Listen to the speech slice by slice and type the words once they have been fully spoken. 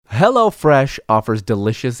HelloFresh offers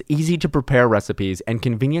delicious, easy-to-prepare recipes and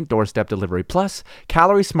convenient doorstep delivery, plus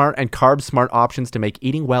calorie-smart and carb-smart options to make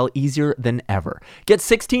eating well easier than ever. Get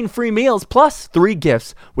 16 free meals plus 3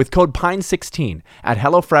 gifts with code PINE16 at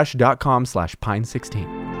hellofresh.com/pine16.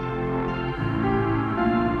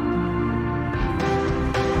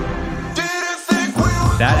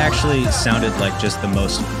 That actually sounded like just the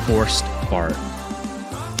most forced fart.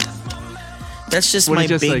 That's just my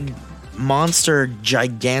big monster,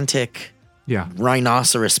 gigantic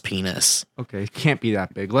rhinoceros penis. Okay, it can't be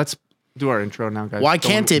that big. Let's do our intro now, guys. Why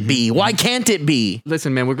can't it be? Why can't it be?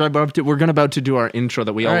 Listen, man, we're about to do our intro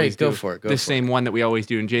that we always do. Go for it. The same one that we always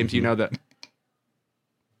do. And James, you know that.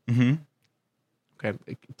 Mm-hmm. Okay,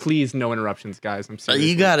 please no interruptions, guys. I'm sorry.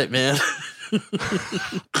 You got it, man.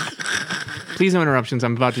 Please no interruptions.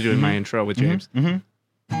 I'm about to do my intro with James. Mm-hmm.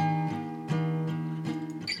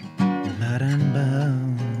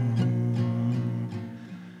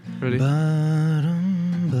 Ready?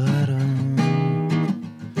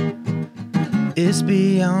 It's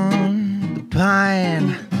beyond the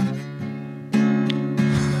pine.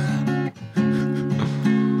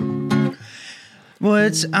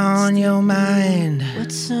 What's on your mind?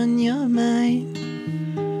 What's on your mind?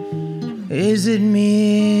 Is it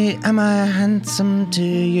me? Am I handsome to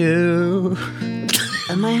you?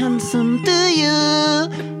 Am I handsome to you?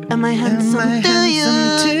 Am I handsome to you?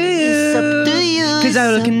 It's up to you. 'Cause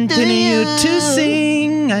I will continue to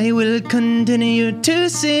sing. I will continue to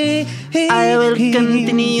sing. I will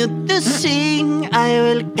continue to sing. I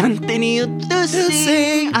will continue to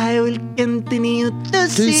sing. I will continue to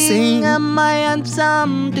sing. Am I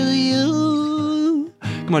handsome to you?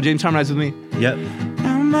 Come on, James, harmonize with me. Yep.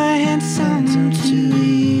 Am I handsome to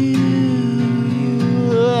you?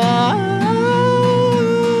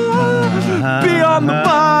 Beyond the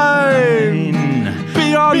pine!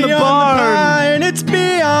 Beyond the barn! It's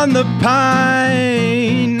beyond the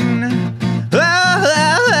pine.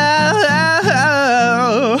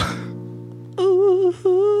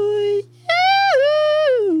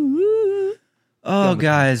 Oh,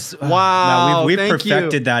 guys. Wow. No, we've thank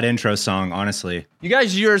perfected you. that intro song, honestly. You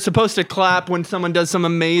guys, you're supposed to clap when someone does some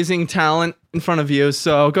amazing talent in front of you,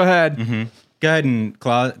 so go ahead. Mm-hmm. Go ahead and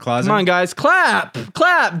closet. Come on, guys. Clap!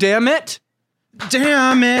 Clap, damn it!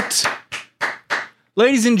 Damn it.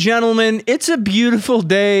 Ladies and gentlemen, it's a beautiful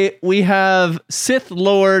day. We have Sith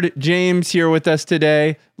Lord James here with us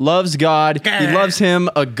today. Loves God. He loves him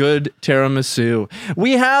a good tiramisu.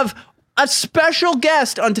 We have a special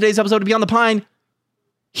guest on today's episode of Beyond the Pine.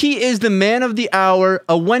 He is the man of the hour,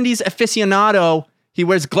 a Wendy's aficionado. He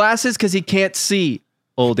wears glasses because he can't see.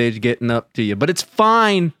 Old age getting up to you, but it's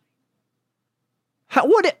fine.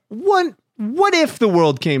 What if the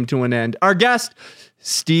world came to an end? Our guest,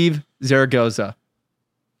 Steve Zaragoza.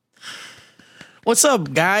 What's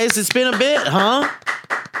up, guys? It's been a bit, huh?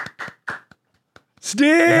 Steve!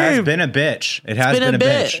 It has been a bitch. It has been a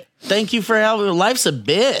bitch. Thank you for helping. Life's a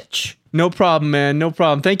bitch. No problem, man. No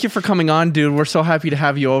problem. Thank you for coming on, dude. We're so happy to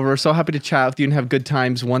have you over. So happy to chat with you and have good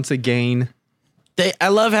times once again. I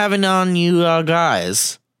love having on you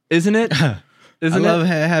guys. Isn't it? Isn't I love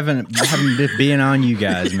having being on you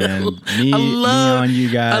guys, man. Me on you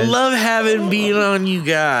guys. I love having being on you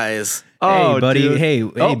guys. Oh, hey, buddy. dude. Hey,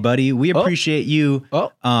 buddy. We appreciate you.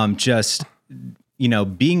 Just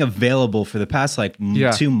being available for the past 2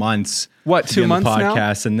 months. What, to 2 be on the months now?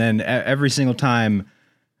 podcast, and then every single time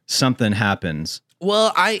something happens.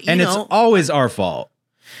 Well, it's always our fault.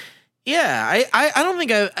 Yeah, I don't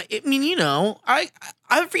think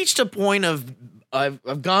I've reached a point of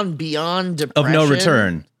I've gone beyond depression Of no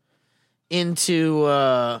return into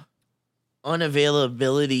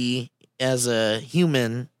unavailability as a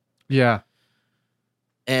human. Yeah.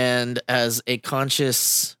 And as a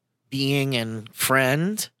conscious being and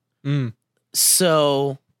friend.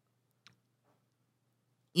 So,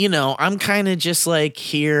 I'm kind of just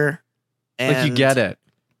here. And, you get it.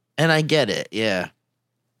 And I get it, yeah.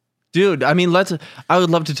 Dude, I mean, I would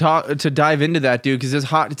love to dive into that, dude, because it's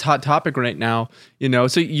hot topic right now,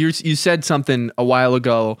 So you said something a while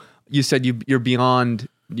ago. You said you're beyond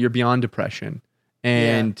depression.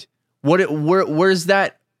 And where's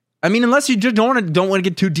that? I mean, unless you just don't want to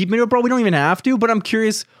get too deep into it, bro, we don't even have to, but I'm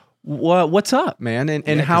curious what's up, man,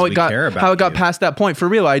 and how it got past that point. For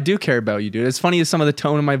real, I do care about you, dude. As funny as some of the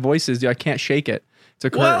tone of my voice is, dude, I can't shake it. It's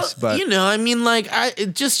a curse, but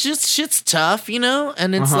it just shit's tough,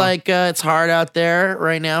 and it's it's hard out there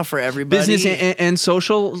right now for everybody. Business and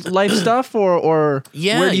social life stuff, or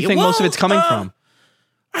where do you think most of it's coming from?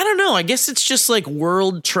 I don't know. I guess it's just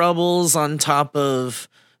world troubles on top of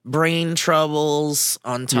brain troubles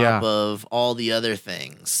on top of all the other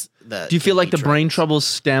things. that. Do you feel like the brain troubles? troubles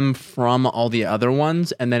stem from all the other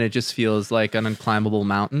ones, and then it just feels like an unclimbable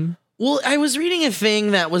mountain? Well, I was reading a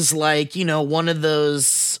thing that was like, one of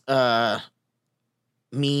those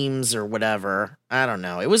memes or whatever. I don't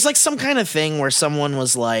know. It was like some kind of thing where someone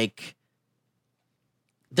was like,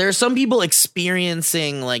 there are some people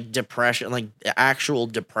experiencing like depression, like actual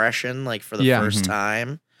depression, like for the first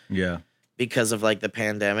time. Yeah. Because of like the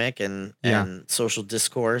pandemic and social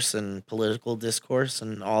discourse and political discourse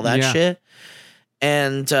and all that shit.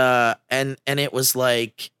 And it was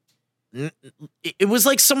like, it was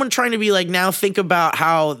like someone trying to be like, now think about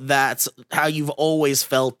how you've always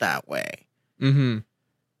felt that way. Mm-hmm.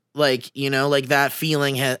 Like, like that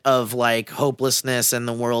feeling of like hopelessness and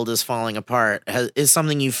the world is falling apart is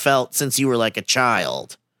something you felt since you were like a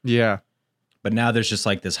child. Yeah. But now there's just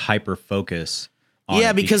like this hyper focus.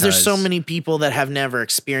 On because there's so many people that have never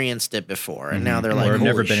experienced it before. And now they're like, or have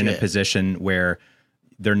never been shit. in a position where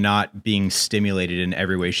they're not being stimulated in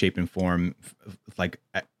every way, shape, and form, like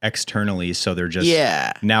externally. So they're just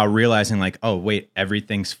now realizing like, oh, wait,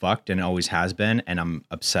 everything's fucked and it always has been. And I'm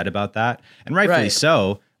upset about that. And rightfully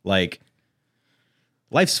so. Like,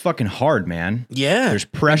 life's fucking hard, man. Yeah. There's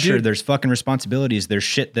pressure. There's fucking responsibilities. There's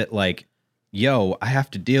shit that like, yo, I have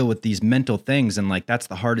to deal with these mental things. And like, that's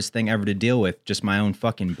the hardest thing ever to deal with. Just my own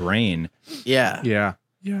fucking brain. Yeah. Yeah.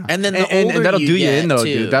 Yeah. And then and that'll do you in though,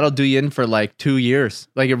 too. dude. That'll do you in for like 2 years.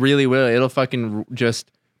 Like it really will. It'll fucking just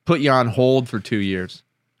put you on hold for 2 years.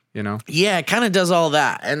 Yeah, it kind of does all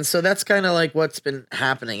that. And so that's kind of like what's been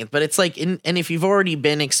happening. But it's like, and if you've already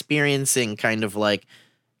been experiencing kind of like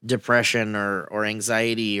depression or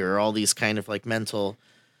anxiety or all these kind of like mental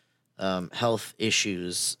health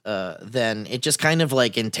issues, then it just kind of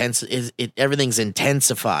like everything's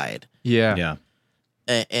intensified. Yeah. Yeah.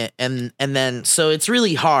 And then so it's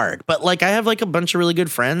really hard, but like I have like a bunch of really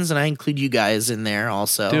good friends and I include you guys in there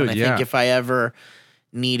also. Dude, and I think if I ever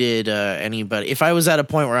needed anybody, if I was at a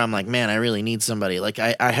point where I'm like, man, I really need somebody, like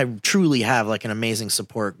I truly have like an amazing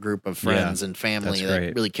support group of friends and family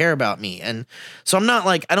that really care about me. And so I'm not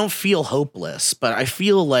like, I don't feel hopeless, but I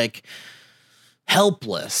feel like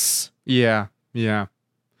helpless. Yeah. Yeah.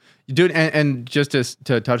 Dude, and just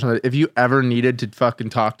to touch on that, if you ever needed to fucking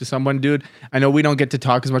talk to someone, dude, I know we don't get to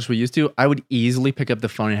talk as much as we used to. I would easily pick up the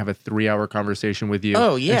phone and have a 3-hour conversation with you.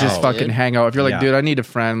 Oh, yeah. And just fucking hang out. If you're like, Yeah. dude, I need a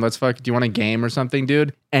friend. Let's do you want a game or something,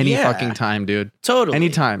 dude? Any fucking time, dude. Totally.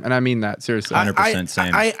 Anytime. And I mean that, seriously. 100%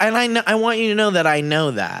 same. I want you to know that I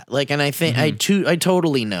know that. Like, and I think I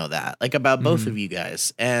totally know that, like, about both of you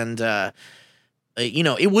guys. And,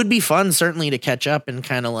 it would be fun certainly to catch up and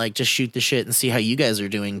kind of like just shoot the shit and see how you guys are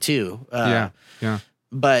doing too. Yeah.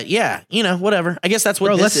 But yeah, whatever. I guess that's what.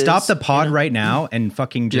 Bro, this let's is, stop the pod right now and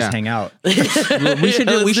fucking just hang out.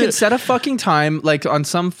 we should set a fucking time, like on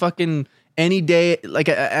some fucking any day, like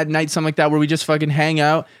at night, something like that, where we just fucking hang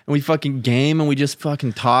out and we fucking game and we just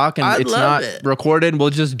fucking talk and I'd it's love not it. recorded.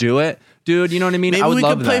 We'll just do it. Dude, you know what I mean? Maybe I would we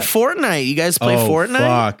love could play that. Fortnite. You guys play Fortnite?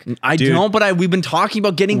 Fuck. I Dude, don't, but we've been talking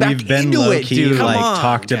about getting back We've been into low it, key, dude. Come like on,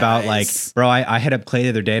 talked about like, guys. bro, I hit up Clay the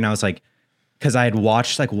other day and I was like, because I had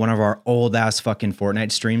watched like one of our old ass fucking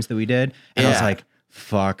Fortnite streams that we did, and I was Yeah. like,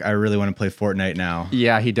 fuck, I really want to play Fortnite now.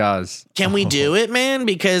 Yeah, he does. Can we do it, man?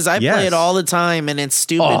 Because I play it all the time and it's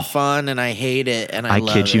stupid fun and I hate it and I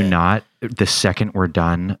love kid you it. not. The second we're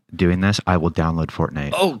done doing this, I will download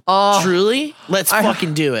Fortnite. Oh, truly? Let's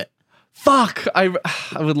fucking do it. Fuck, I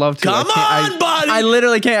would love to. Come on, buddy. I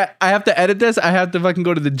literally can't. I have to edit this. I have to fucking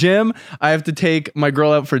go to the gym. I have to take my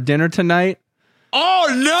girl out for dinner tonight.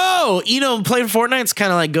 Oh no! Playing Fortnite's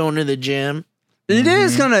kind of like going to the gym. It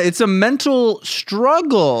is it's a mental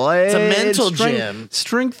struggle. It's a mental gym.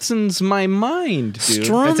 Strengthens my mind, dude.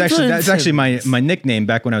 That's actually my nickname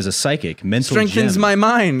back when I was a psychic. Mental Strengthens gym. my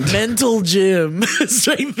mind. Mental gym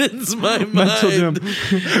strengthens my mind. Mental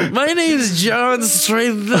gym. My name's John.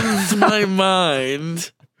 Strengthens my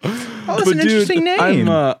mind. Oh, that's an interesting name.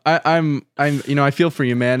 I'm I feel for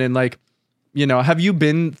you, man. And like, have you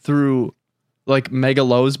been through like mega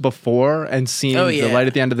lows before and seen the light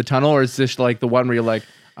at the end of the tunnel, or is this like the one where you're like,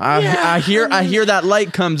 I hear that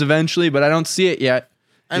light comes eventually, but I don't see it yet.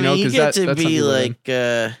 I mean, you get to be like,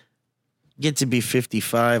 get to be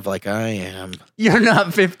 55 like I am. You're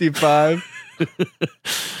not 55.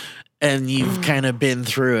 And you've kind of been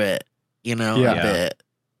through it, a bit.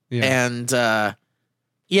 Yeah.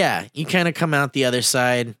 And you kind of come out the other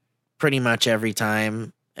side pretty much every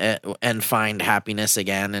time. and find happiness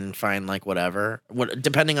again and find like whatever,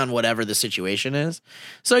 depending on whatever the situation is.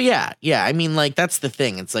 So yeah. I mean, like, that's the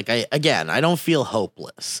thing. It's like, I don't feel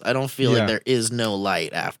hopeless. I don't feel like there is no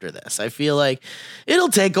light after this. I feel like it'll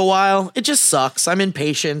take a while. It just sucks. I'm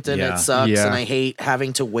impatient and it sucks. And I hate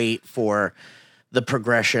having to wait for the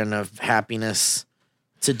progression of happiness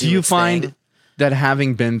to do. Do you find that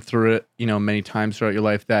having been through it, many times throughout your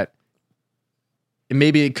life, that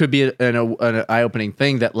maybe it could be an eye-opening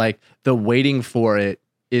thing that like the waiting for it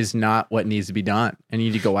is not what needs to be done and you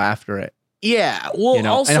need to go after it. Yeah. Well,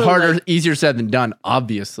 also, and harder, easier said than done,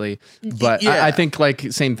 obviously. But I think like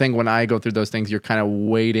same thing when I go through those things, you're kind of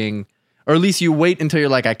waiting, or at least you wait until you're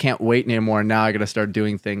like, I can't wait anymore. And now I got to start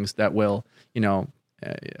doing things that will,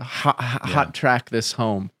 hot track this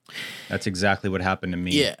home. That's exactly what happened to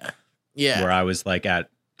me. Yeah. Where I was like at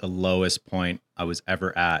the lowest point I was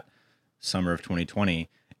ever at, summer of 2020,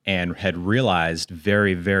 and had realized,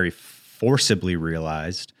 very, very forcibly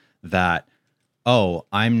realized that,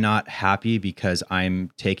 I'm not happy because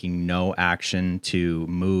I'm taking no action to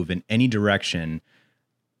move in any direction,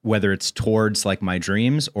 whether it's towards like my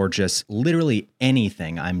dreams or just literally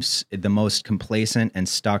anything. I'm the most complacent and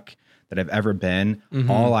stuck that I've ever been.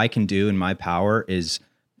 Mm-hmm. All I can do in my power is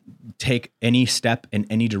take any step in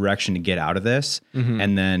any direction to get out of this. Mm-hmm.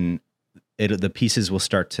 And then the pieces will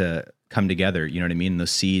start to come together. You know what I mean?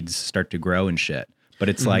 Those seeds start to grow and shit. But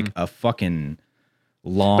it's like a fucking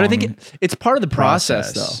long. But I think it's part of the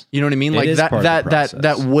process though. You know what I mean? Like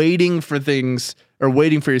that waiting for things, or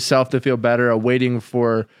waiting for yourself to feel better, or waiting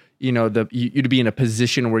for you to be in a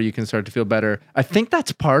position where you can start to feel better. I think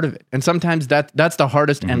that's part of it. And sometimes that's the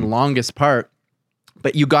hardest and longest part.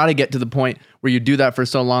 But you got to get to the point where you do that for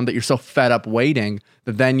so long that you're so fed up waiting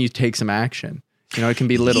that then you take some action. It can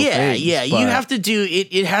be little things. Yeah. You have to do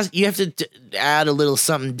it. You have to add a little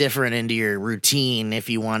something different into your routine if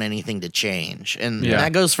you want anything to change, and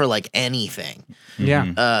that goes for like anything.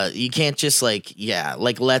 Yeah. You can't just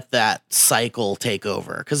let that cycle take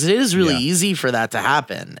over, because it is really easy for that to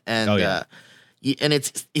happen, and and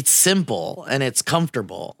it's simple and it's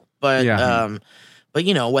comfortable, but But,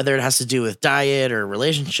 whether it has to do with diet or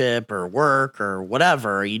relationship or work or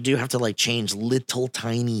whatever, you do have to like change little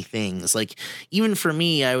tiny things. Like even for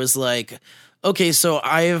me, I was like, okay, so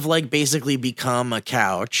I have like basically become a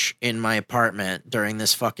couch in my apartment during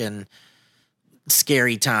this fucking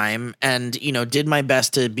scary time, and, did my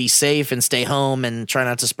best to be safe and stay home and try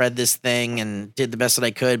not to spread this thing, and did the best that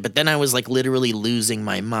I could. But then I was like literally losing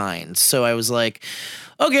my mind. So I was like,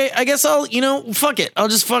 okay, I guess I'll, fuck it. I'll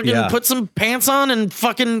just fucking put some pants on and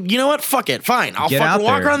fucking, fuck it. Fine. I'll fucking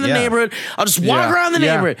walk around the neighborhood. I'll just walk around the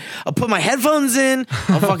neighborhood. I'll put my headphones in.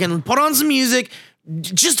 I'll fucking put on some music.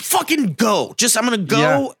 Just fucking go. I'm going to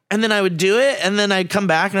go. And then I would do it. And then I'd come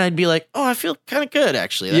back and I'd be like, oh, I feel kind of good,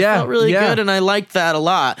 actually. That felt really good. And I liked that a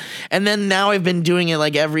lot. And then now I've been doing it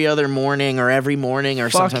like every other morning or every morning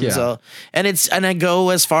or sometimes. And I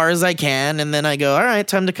go as far as I can. And then I go, all right,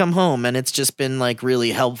 time to come home. And it's just been like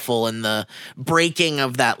really helpful in the breaking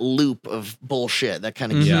of that loop of bullshit that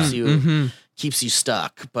kind of keeps you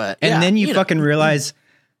stuck. But then you fucking realize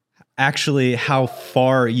actually how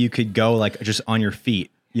far you could go, like just on your feet.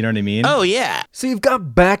 You know what I mean? Oh, yeah. So you've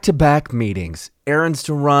got back-to-back meetings, errands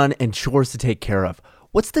to run, and chores to take care of.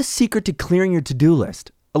 What's the secret to clearing your to-do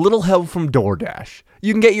list? A little help from DoorDash.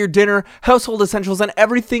 You can get your dinner, household essentials, and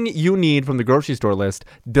everything you need from the grocery store list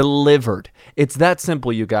delivered. It's that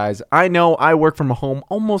simple, you guys. I know I work from home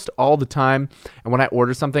almost all the time, and when I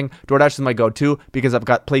order something, DoorDash is my go-to because I've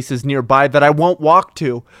got places nearby that I won't walk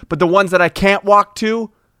to. But the ones that I can't walk to,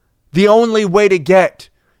 the only way to get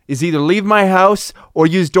is either leave my house or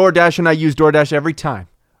use DoorDash, and I use DoorDash every time,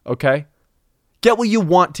 okay? Get what you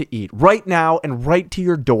want to eat right now and right to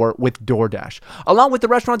your door with DoorDash. Along with the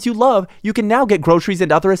restaurants you love, you can now get groceries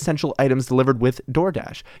and other essential items delivered with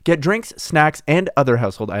DoorDash. Get drinks, snacks, and other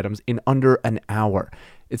household items in under an hour.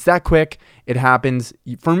 It's that quick. It happens,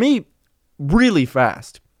 for me, really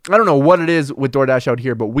fast. I don't know what it is with DoorDash out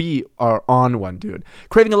here, but we are on one, dude.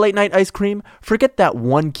 Craving a late night ice cream? Forget that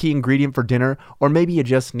one key ingredient for dinner, or maybe you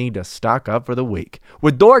just need to stock up for the week.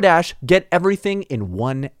 With DoorDash, get everything in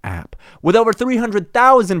one app. With over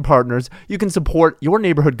 300,000 partners, you can support your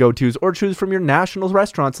neighborhood go-tos or choose from your national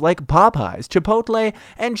restaurants like Popeyes, Chipotle,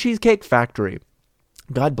 and Cheesecake Factory.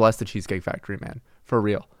 God bless the Cheesecake Factory, man. For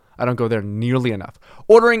real. I don't go there nearly enough.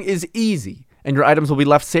 Ordering is easy, and your items will be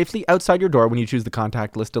left safely outside your door when you choose the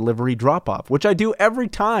contactless delivery drop-off, which I do every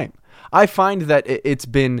time. I find that it's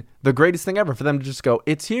been the greatest thing ever for them to just go,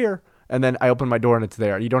 it's here, and then I open my door and it's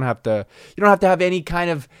there. You don't have to have any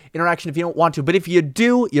kind of interaction if you don't want to. But if you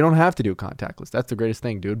do, you don't have to do contactless. That's the greatest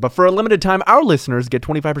thing, dude. But for a limited time, our listeners get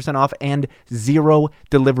 25% off and 0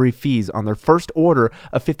 delivery fees on their first order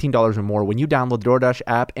of $15 or more when you download the DoorDash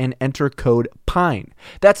app and enter code PINE.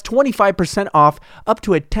 That's 25% off up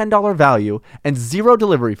to a $10 value and 0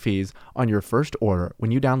 delivery fees on your first order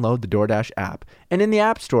when you download the DoorDash app. And in the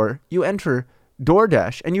App Store, you enter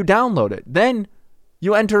DoorDash and you download it. Then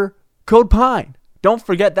you enter code PINE. Don't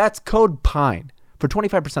forget, that's code PINE for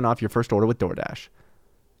 25% off your first order with DoorDash.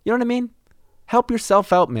 You know what I mean? Help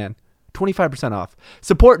yourself out, man. 25% off.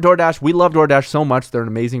 Support DoorDash. We love DoorDash so much. They're an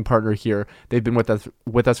amazing partner here. They've been with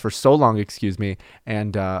us for so long,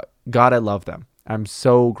 and God, I love them. I'm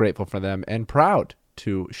so grateful for them and proud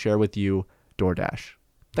to share with you DoorDash.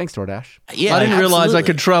 Thanks, DoorDash. Yeah, I didn't realize I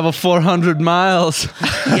could travel 400 miles.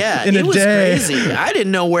 Yeah, in a day. Crazy. I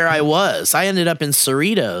didn't know where I was. I ended up in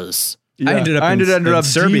Cerritos. Yeah. I ended up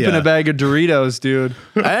deep in a bag of Doritos, dude.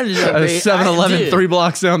 I ended up at a 7-Eleven 3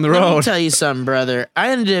 blocks down the road. Let me tell you something, brother.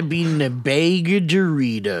 I ended up eating a bag of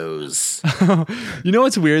Doritos. You know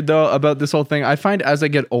what's weird though about this whole thing? I find as I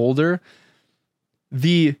get older,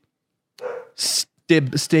 the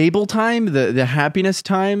stable time, the happiness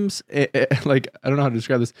times, like I don't know how to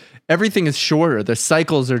describe this. Everything is shorter. The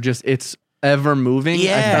cycles are just it's ever moving.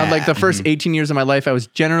 Yeah. I found like the first 18 years of my life, I was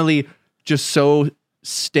generally just so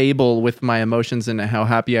stable with my emotions and how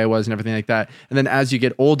happy I was and everything like that. And then as you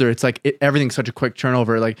get older, it's like everything's such a quick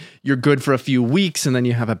turnover. Like you're good for a few weeks and then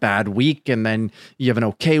you have a bad week and then you have an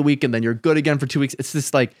okay week and then you're good again for 2 weeks. It's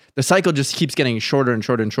just like the cycle just keeps getting shorter and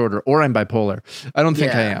shorter and shorter. Or I'm bipolar. I don't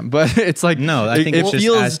think I am, but it's like no. I think it's just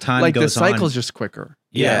feels as time like goes the cycle's on, just quicker.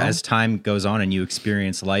 Yeah, as time goes on and you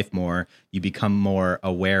experience life more, you become more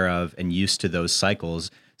aware of and used to those cycles.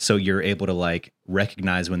 So you're able to like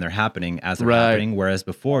recognize when they're happening as they're happening. Whereas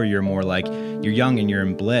before you're more like you're young and you're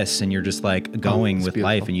in bliss and you're just like going with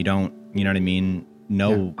life and you don't, you know what I mean,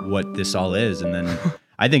 know what this all is. And then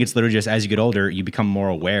I think it's literally just as you get older, you become more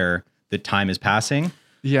aware that time is passing.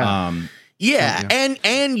 Yeah.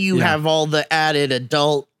 And you have all the added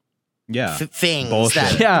adult things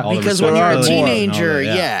bullshit. Because when you're a teenager,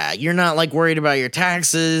 you're not like worried about your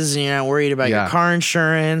taxes, and you're not worried about your car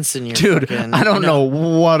insurance, and you're I don't know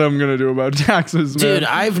what I'm gonna do about taxes, man. Dude,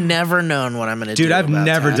 I've never known what I'm gonna do. Dude, I've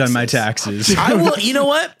never done my taxes. I will. You know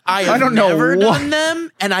what? I have never done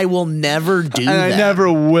them, and I will never do them. I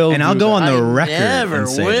never will. And I'll go on the record. Never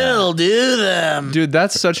will do them, dude.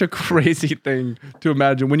 That's such a crazy thing to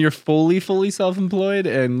imagine when you're fully self-employed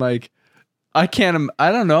and like. I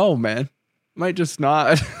don't know, man. Might just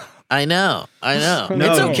not. I know. No,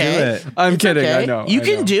 it's okay. I'm kidding. Okay. I know. You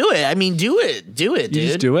can do it. I mean, do it, dude. You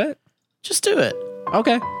just do it? Just do it.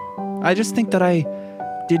 Okay. I just think that I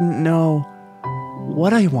didn't know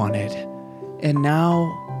what I wanted. And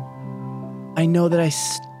now I know that I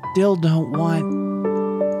still don't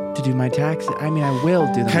want to do my taxes. I mean, I will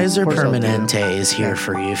do them. Kaiser Permanente is here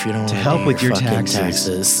for you if you don't want to help with your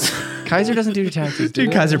taxes. Kaiser doesn't do taxes,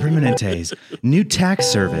 dude. Kaiser Permanente's new tax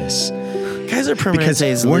service. Kaiser Permanente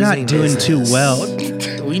is we're not doing too well.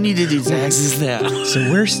 We need to do taxes now.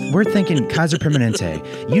 So we're thinking Kaiser Permanente.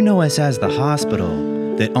 You know us as the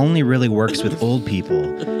hospital that only really works with old people.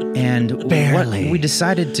 And what we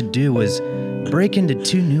decided to do was break into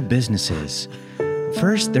 2 new businesses.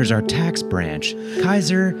 First, there's our tax branch,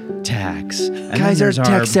 Kaiser Tax. And Kaiser then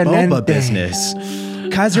there's our boba business,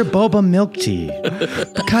 Kaiser Boba Milk Tea.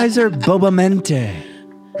 Kaiser Bobamente.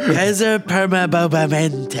 Kaiser Perma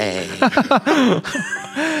Bobamente.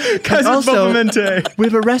 Kaiser Bobamente. We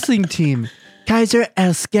have a wrestling team. Kaiser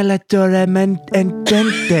El Skeletor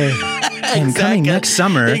Entente. And coming next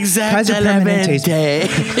summer, Kaiser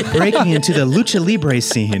Permanente breaking into the Lucha Libre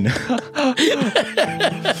scene.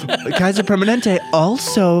 Kaiser Permanente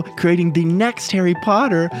also creating the next Harry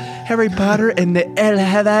Potter and the El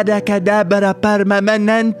Havada Cadabra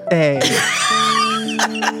Permanente.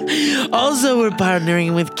 Also, we're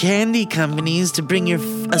partnering with candy companies to bring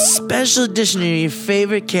a special edition of your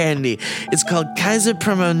favorite candy. It's called Kaiser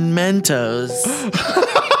Permentos.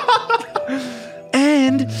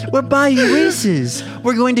 And we're buying Reese's.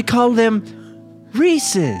 We're going to call them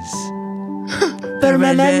Reese's.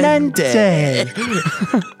 Permanente.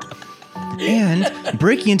 And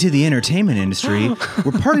breaking into the entertainment industry,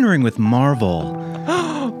 we're partnering with Marvel.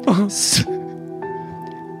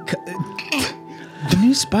 The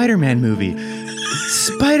new Spider-Man movie,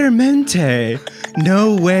 Spider-Mente.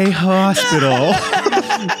 No Way Hospital.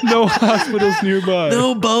 No hospitals nearby.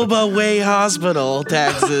 No Boba Way Hospital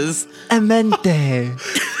taxes. Amente.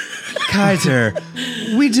 Kaiser,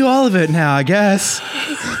 we do all of it now, I guess.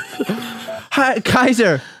 Hi,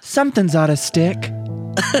 Kaiser. Something's out of stick.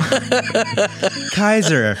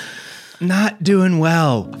 Kaiser, not doing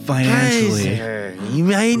well financially. Kaiser, you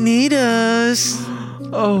might need us.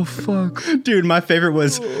 Oh, fuck. Dude, my favorite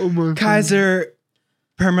was Kaiser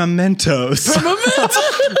Permamentos.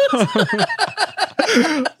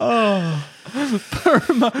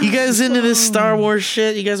 You guys into this Star Wars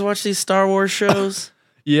shit? You guys watch these Star Wars shows?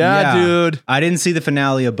 Yeah, dude. I didn't see the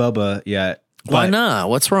finale of Boba yet. Why not?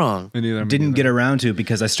 What's wrong? Didn't get around to it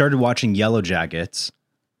because I started watching Yellow Jackets.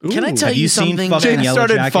 Can I tell Have you you seen something? fucking Jake Yellow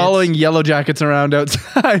started Jackets? following Yellow Jackets around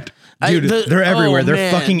outside. Dude, they're everywhere.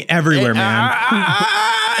 They're fucking everywhere, man.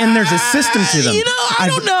 And there's a system to them. You know,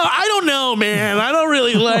 I don't know, man. I don't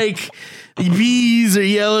really like bees or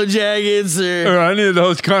Yellow Jackets or any of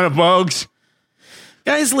those kind of bugs.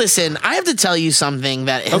 guys. Listen, I have to tell you something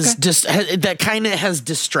that has that kind of has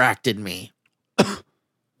distracted me.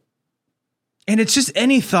 And it's just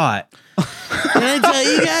any thought. Can I tell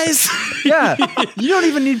you guys? Yeah, you don't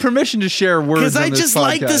even need permission to share words. Because I just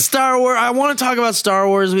like the Star Wars. I want to talk about Star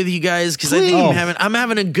Wars with you guys because I think I'm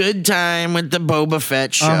having a good time with the Boba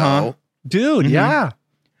Fett show. Dude. Yeah.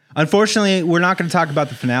 Unfortunately, we're not going to talk about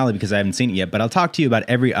the finale because I haven't seen it yet, but I'll talk to you about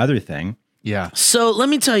every other thing. Yeah. So let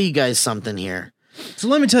me tell you guys something here. So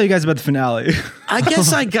let me tell you guys about the finale. I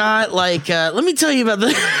guess I got like, let me tell you about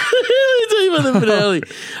the finale.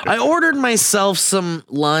 I ordered myself some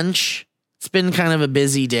lunch. It's been kind of a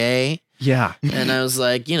busy day. Yeah. And I was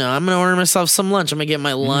like, I'm going to order myself some lunch. I'm going to get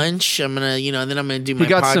my lunch. I'm going to, then I'm going to do my He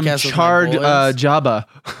got some podcast charred with my boys. Jabba.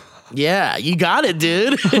 Yeah, you got it,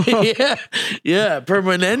 dude. yeah,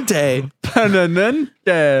 Permanente.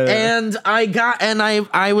 And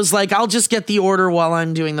I was like, I'll just get the order while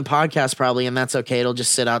I'm doing the podcast probably, and that's okay. It'll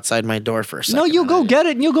just sit outside my door for a second. No, you'll go get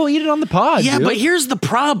it and you'll go eat it on the pod. Yeah, dude. but here's the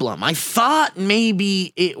problem. I thought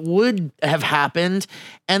maybe it would have happened,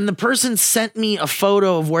 and the person sent me a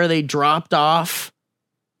photo of where they dropped off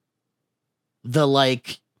the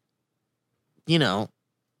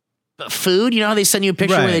food. You know how they send you a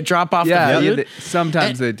picture where they drop off the food?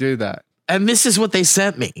 Sometimes they do that. And this is what they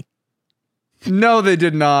sent me. No, they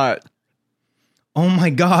did not. Oh my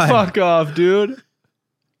God. Fuck off, dude.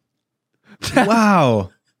 Wow.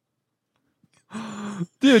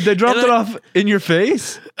 Dude, they dropped it off in your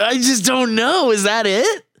face? I just don't know. Is that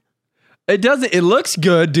it? It doesn't. It looks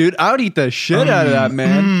good, dude. I would eat the shit out of that,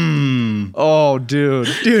 man. Oh, dude.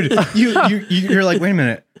 Dude, you're like, wait a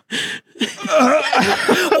minute.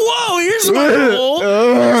 Whoa, here's my bowl.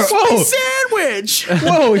 Here's my sandwich.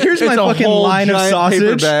 Whoa, here's my fucking line of sausage.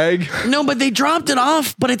 Paper bag. No, but they dropped it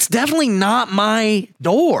off, but it's definitely not my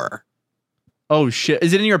door. Oh shit.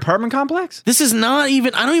 Is it in your apartment complex? This is not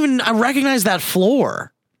even I recognize that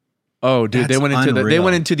floor. Oh, dude, That's they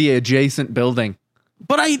went into the adjacent building.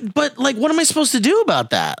 But what am I supposed to do about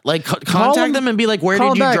that? Like contact them and be like, where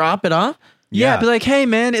did you drop it off? Yeah, be like, hey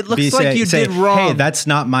man, it looks like you did wrong. Hey, that's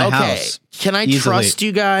not my house. Can I trust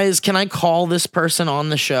you guys? Can I call this person on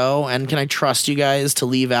the show? And can I trust you guys to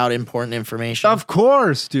leave out important information? Of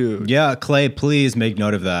course, dude. Yeah, Clay, please make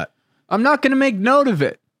note of that. I'm not going to make note of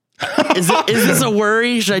it. Is this a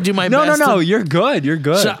worry? Should I do my best? No. You're good. You're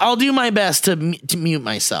good. I'll do my best to mute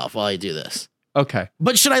myself while I do this. Okay.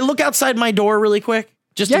 But should I look outside my door really quick?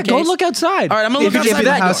 Just in case? Go look outside. All right, I'm gonna look outside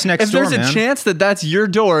the house next door. If there's a chance that that's your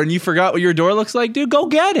door and you forgot what your door looks like, dude, go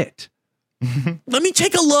get it. Let me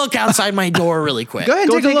take a look outside my door really quick. Go ahead,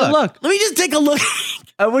 Go take a look. Let me just take a look.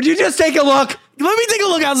 Would you just take a look? Let me take a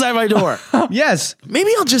look outside my door. Yes.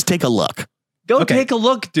 Maybe I'll just take a look. Go take a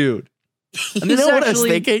look, dude. You know what I was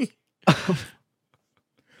thinking?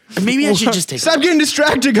 Maybe I should just take a look. Stop getting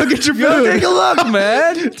distracted. Go get your food. Go take a look,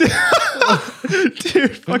 man.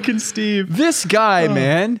 Dude, fucking Steve. This guy,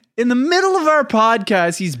 man, in the middle of our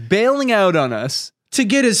podcast, he's bailing out on us To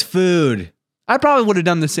get his food. I probably would have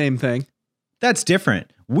done the same thing. That's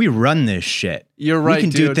different. We run this shit. You're right, We can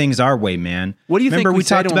dude. do things our way, man. What do you Remember think we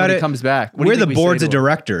talked about when it? he comes back? What do you We're the think we say boards to of him?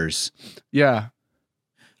 directors. Yeah.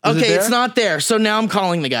 Is it Okay, there? it's not there. So now I'm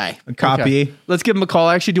calling the guy. Copy. Okay. Let's give him a call.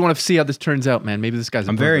 I actually do want to see how this turns out, man. Maybe this guy's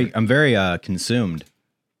I'm very consumed.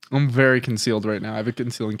 I'm very concealed right now. I have a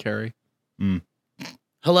conceal and carry.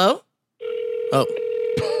 Hello? Oh.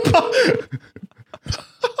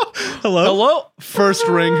 Hello? Hello? First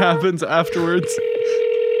ring happens afterwards.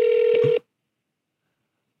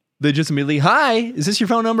 They just immediately, hi, is this your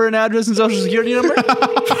phone number and address and social security number?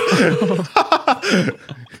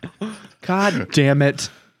 God damn it.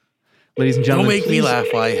 Ladies and Don't gentlemen. make me please- laugh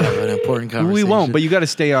while I have an important conversation. We won't, but you got to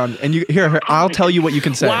stay on. And you here, I'll tell you what you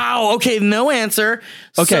can say. Wow. Okay. No answer.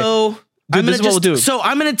 Okay. So Dude, this is what we'll do. So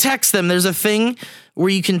I'm going to text them. There's a thing where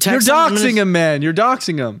you can You're text them. doxing him, man. You're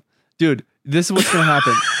doxing him. Dude, This is what's gonna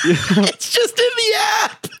happen. It's just in the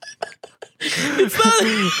app. It's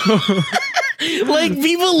not like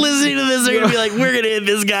people listening to this are gonna be like, we're gonna hit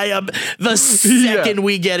this guy up the second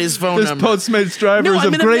we get his phone This number. Postmates driver No, is I'm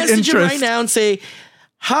of gonna great message him interest. right now and say,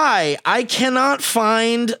 "Hi, I cannot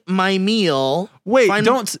find my meal." Wait, Find-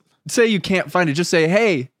 don't say you can't find it. Just say,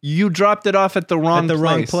 hey, you dropped it off at the wrong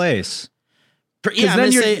place. Yeah, I'm then gonna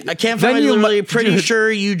you're- say, I can't then find my you literally mu- pretty dude.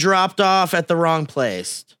 sure you dropped off at the wrong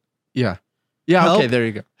place. Yeah. Yeah, Help? okay, there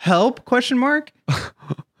you go. Help? Question mark.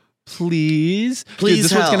 Please. Please Dude,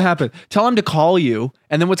 this is what's gonna help. happen. Tell him to call you,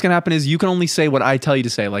 and then what's gonna happen is you can only say what I tell you to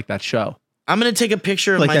say, like that show. I'm gonna take a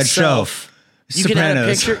picture of Like that show. myself. You can add a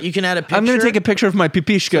Sopranos. picture. You can add a picture. I'm gonna take a picture of my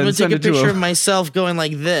pipishka I'm gonna and send take a it to picture of him. myself going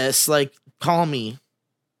like this, like call me.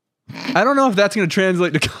 I don't know if that's gonna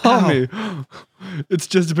translate to call me. It's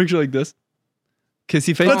just a picture like this.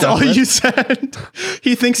 Kissy face. That's all you said.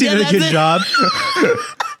 He thinks he Yeah, did a that's good it. job.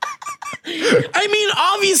 I mean,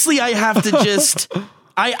 obviously, I have to just.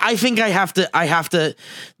 I think I have to.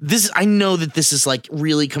 This. I know that this is like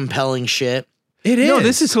really compelling shit. It is. No,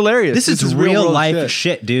 this is hilarious. This is real real world life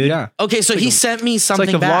shit, dude. Yeah. Okay, so he sent me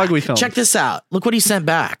something the back. vlog we filmed. Check this out. Look what he sent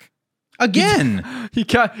back. Again. He's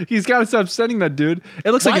got to stop sending that, dude.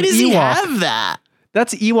 It looks Why like an does he Ewok. have that?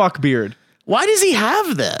 That's Ewok beard. Why does he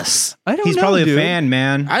have this? I don't He's know, probably dude. a fan,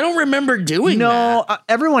 man. I don't remember doing No, that.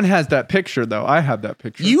 everyone has that picture though. I have that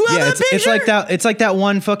picture. You have Yeah, that it's picture? like that. It's like that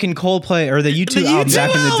one fucking Coldplay or the YouTube The album back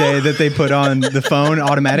in the YouTube day album. that they put on the phone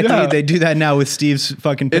automatically. Yeah. They do that now with Steve's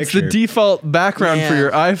fucking picture. It's the default background for Yeah.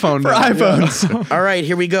 your iPhone. for now. iPhones. All right,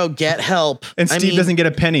 here we go. Get help. And Steve doesn't get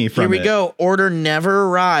a penny from Here we it. go. Order never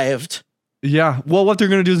arrived. Yeah. Well, what they're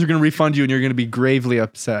going to do is they're going to refund you and you're going to be gravely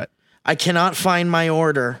upset. I cannot find my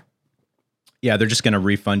order. Yeah, they're just gonna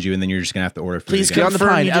refund you, and then you're just gonna have to order food Please again. on the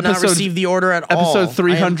confirm pine. you did not Episode- receive the order at all. episode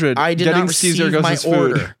 300, I did getting not Steve receive my Zaragoza's food.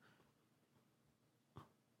 order.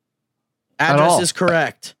 At Address all. is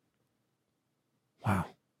correct. Wow.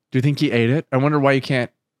 Do you think he ate it? I wonder why you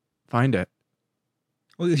can't find it.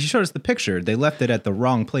 Well, he showed us the picture. They left it at the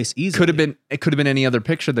wrong place easily. It could have been any other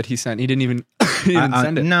picture that he sent. He didn't even,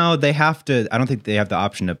 send it. No, they have to. I don't think they have the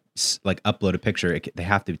option to like upload a picture. They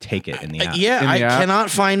have to take it in the app. Yeah, In the I app?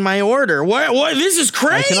 cannot find my order. What? This is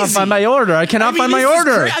crazy. I cannot find my order. I cannot find my this is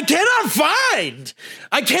order.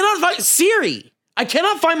 I cannot find Siri. I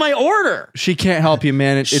cannot find my order. She can't help you,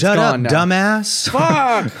 man. It's Shut up, gone now. dumbass.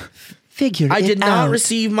 Fuck. Figure I it did not out.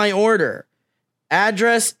 receive my order.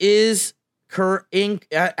 Address is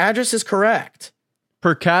address is correct.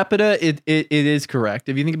 Per capita, it is correct.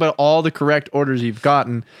 If you think about all the correct orders you've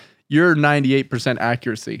gotten, you're 98%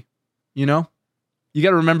 accuracy. You know? You got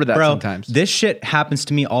to remember that Bro, sometimes. this shit happens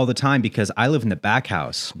to me all the time because I live in the back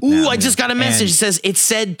house. Ooh, now, I just got a message. and- It says it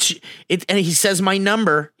said it, and he says my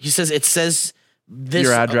number. He says it says this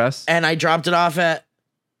Your address. and I dropped it off at.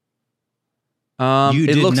 You it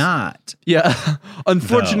did looks, not. Yeah.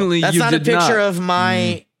 Unfortunately, That's you not a did picture not. of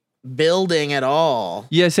my building at all.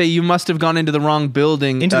 Yeah, say you must have gone into the wrong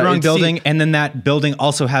building. Into the wrong it's- building, and then that building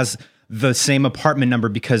also has the same apartment number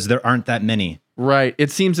because there aren't that many. Right. It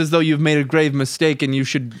seems as though you've made a grave mistake and you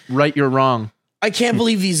should right your wrong. I can't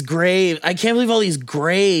believe these graves. I can't believe all these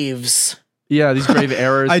graves. Yeah, these grave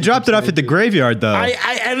errors. I dropped it off at the graveyard though.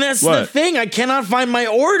 And that's the What? thing. I cannot find my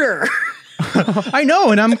order. I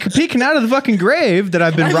know, and I'm peeking out of the fucking grave that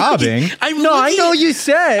I've been robbing. No, I know you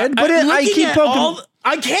said, but I keep poking.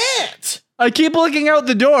 I can't. I keep looking out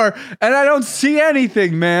the door and I don't see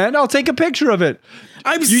anything, man. I'll take a picture of it.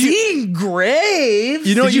 I'm seeing graves.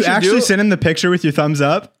 You know Did what you should actually do? send him the picture with your thumbs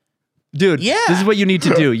up? Dude, Yeah. this is what you need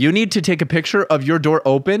to do. You need to take a picture of your door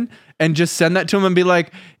open and just send that to him and be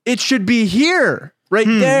like, it should be here, right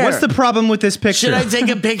there. What's the problem with this picture? Should I take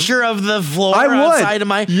a picture of the floor I would. outside of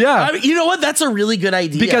my? Yeah. You know what? That's a really good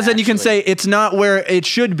idea. Because then you can actually. say it's not where it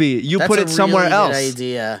should be. You That's put a it somewhere really else. Good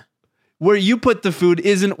idea. Where you put the food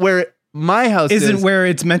isn't where my house Isn't is. where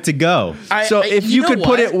it's meant to go. So if you could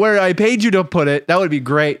put it where I paid you to put it, that would be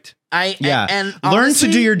great. Yeah. and Learn honestly,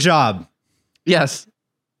 to do your job. Yes.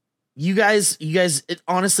 You guys.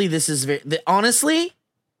 Honestly, this is very. Honestly,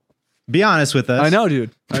 Be honest with us. I know,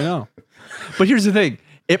 dude. I know. But here's the thing.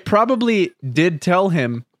 It probably did tell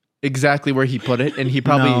him exactly where he put it, and he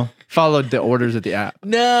probably No. followed the orders at the app.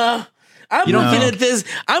 no. I'm You don't looking think- at this.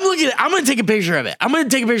 I'm going to take a picture of it. I'm going to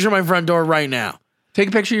take a picture of my front door right now. Take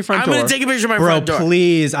a picture of your front I'm door. going to take a picture of my Bro, front door.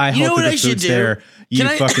 please. I You know hope what that I the should food's do? there. You Can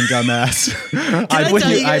I- fucking dumbass. I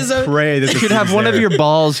tell you I guys a- pray that You should have one of your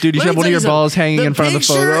balls, dude. You Let should have me one of tell your you balls something. hanging The in front of the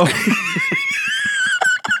picture- photo.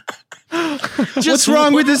 What's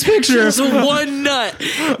wrong with this picture? Just one nut.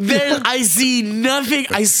 I see nothing.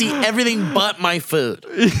 I see everything but my food.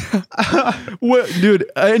 What, dude?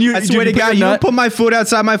 And I swear to God, you don't put my food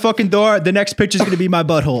outside my fucking door. The next picture's gonna be my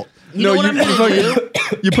butthole. You know what I'm gonna do?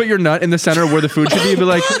 You put your nut in the center where the food should be. You'd be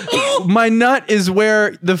like, my nut is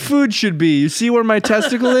where the food should be. You see where my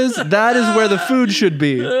testicle is? That is where the food should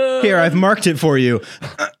be. Here, I've marked it for you.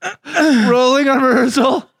 Rolling on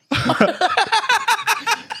rehearsal.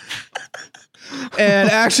 And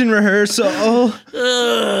action rehearsal. Rolling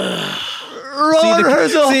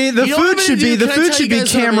rehearsal. See, the food should be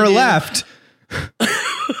camera left.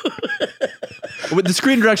 With the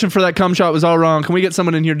screen direction for that cum shot was all wrong. Can we get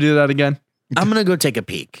someone in here to do that again? I'm gonna go take a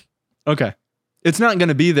peek. Okay. It's not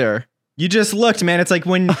gonna be there. You just looked, man. It's like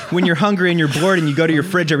when you're hungry and you're bored and you go to your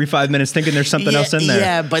fridge every 5 minutes thinking there's something else in there.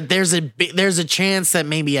 Yeah, but there's a chance that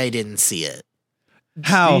maybe I didn't see it.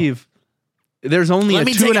 How? Steve, there's only a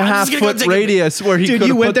 2.5 foot radius where he could. Dude,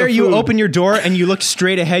 you went there, you opened your door, and you looked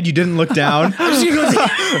straight ahead. You didn't look down. I'm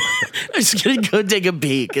just gonna go take a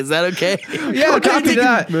peek. Is that okay? Yeah, copy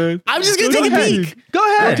that. I'm just gonna take a peek.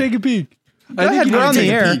 Go ahead. Take a peek. Go ahead. We're on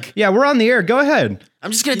the air. Yeah, we're on the air. Go ahead.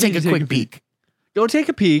 I'm just gonna take a quick peek. Go take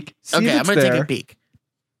a peek. Okay, I'm gonna take a peek.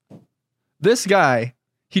 This guy,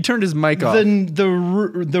 he turned his mic off.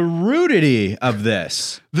 The rudity of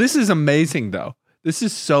this. This is amazing, though. This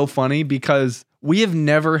is so funny because we have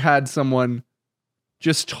never had someone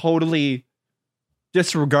just totally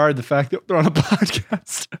disregard the fact that they're on a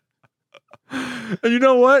podcast. And you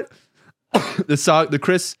know what? The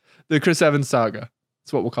Chris Evans saga.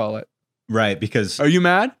 That's what we'll call it. Right, because are you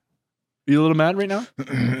mad? Are you a little mad right now?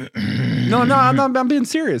 No, I'm not. I'm being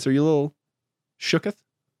serious. Are you a little shooketh?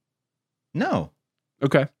 No.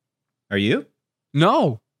 Okay. Are you?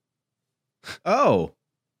 No. Oh.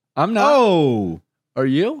 I'm not. Oh. Are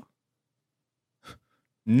you?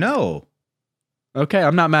 No. Okay,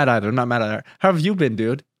 I'm not mad either. How have you been,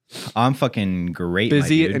 dude? I'm fucking great.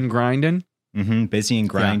 Busy and grinding. Busy and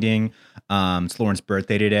grinding. Yeah. It's Lauren's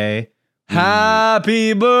birthday today.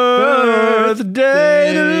 Happy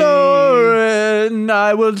birthday to Lauren.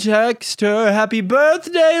 I will text her. Happy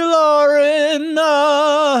birthday, Lauren.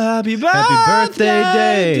 Oh, happy birthday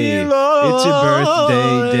day. Dear Lauren. It's your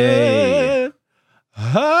birthday day.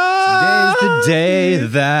 Today's the day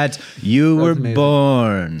that you were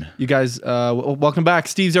born. You guys, welcome back.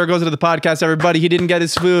 Steve Zaragoza to the podcast, everybody. He didn't get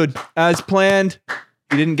his food as planned.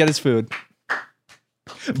 He didn't get his food.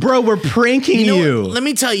 Bro, we're pranking you. Let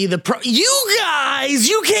me tell you, you guys,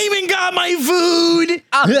 you came and got my food.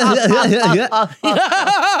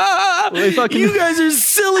 You guys are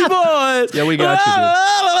silly boys. Yeah, we got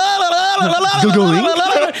you,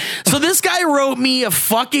 dude. So this guy wrote me a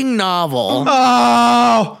fucking novel.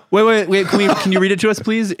 Oh, wait. Can you read it to us,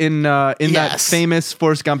 please? In that famous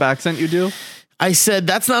Forrest Gump accent you do. I said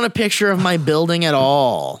that's not a picture of my building at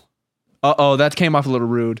all. Uh-oh, that came off a little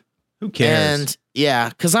rude. Who cares? And yeah,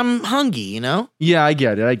 because I'm hungry, you know? Yeah, I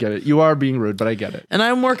get it. You are being rude, but I get it. And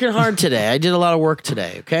I'm working hard today. I did a lot of work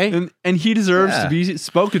today, okay? And he deserves to be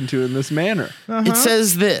spoken to in this manner. It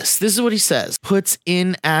says this. This is what he says. Puts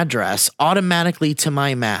in address automatically to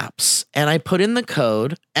my maps. And I put in the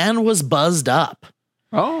code and was buzzed up.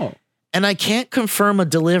 Oh. And I can't confirm a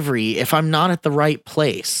delivery if I'm not at the right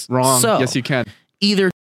place. Wrong. So, yes, you can. Either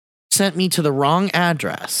sent me to the wrong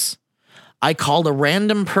address, I called a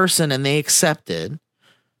random person and they accepted,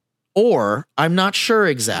 or I'm not sure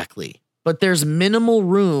exactly, but there's minimal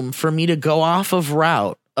room for me to go off of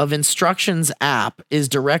route of instructions app is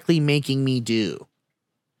directly making me do.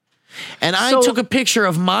 And I took a picture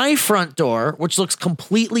of my front door, which looks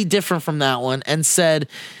completely different from that one, and said,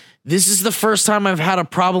 this is the first time I've had a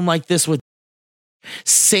problem like this with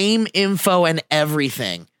same info and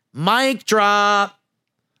everything. Mic drop.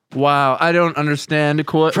 Wow, I don't understand.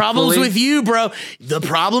 Problems with you, bro. The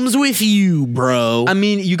problems with you, bro. I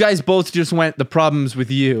mean, you guys both just went the problems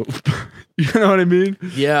with you. You know what I mean?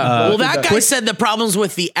 Yeah. Well, that guy said the problems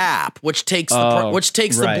with the app, which takes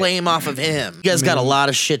the blame off of him. You guys got a lot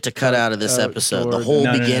of shit to cut out of this episode. The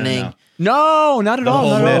whole beginning. No, not at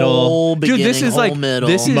all. Whole dude, this is like middle.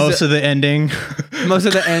 This is most of the ending. Most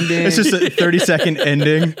of the ending. It's just a 30-second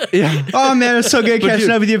ending. Yeah. Oh man, it's so good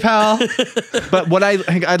catching up with you, pal. But what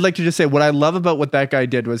I'd like to just say, what I love about what that guy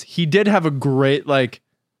did was he did have a great, like,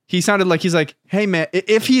 he sounded like he's like, hey man,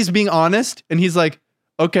 if he's being honest and he's like,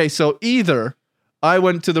 okay, so either I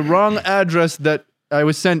went to the wrong address that I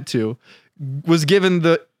was sent to, was given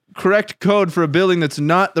the correct code for a building that's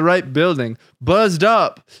not the right building, buzzed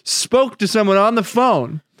up, spoke to someone on the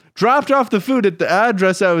phone, dropped off the food at the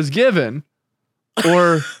address I was given,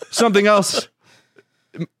 or something else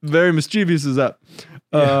very mischievous is up.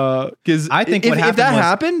 Because I think if what happened that was-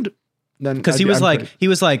 happened, then Because he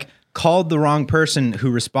was like called the wrong person who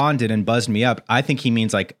responded and buzzed me up. I think he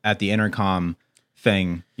means like at the intercom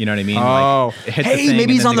thing. You know what I mean? Oh, like, hit the hey, thing maybe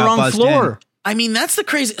and he's then on they the got wrong buzzed floor. in. I mean, that's the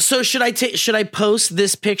crazy. So should I post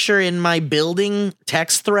this picture in my building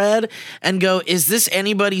text thread and go, is this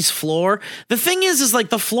anybody's floor? The thing is like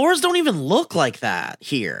the floors don't even look like that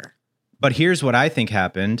here. But here's what I think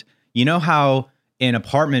happened. You know how in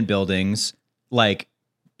apartment buildings, like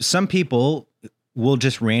some people will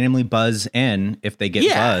just randomly buzz in if they get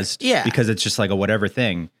buzzed, because it's just like a whatever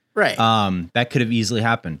thing, right? That could have easily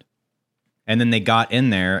happened, and then they got in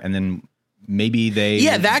there, and then maybe they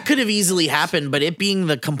that could have easily happened. But it being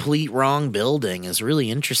the complete wrong building is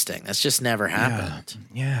really interesting. That's just never happened.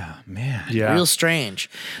 Yeah, man. Yeah. Real strange,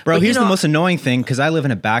 Bro, But, here's the most annoying thing, because I live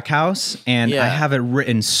in a back house and I have it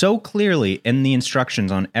written so clearly in the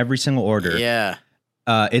instructions on every single order. Yeah.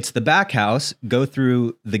 It's the back house, go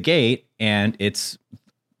through the gate, and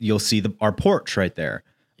you'll see our porch right there.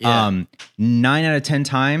 Yeah. 9 out of 10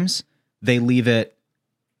 times they leave it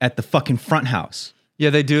at the fucking front house. Yeah,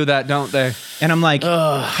 they do that, don't they? And I'm like,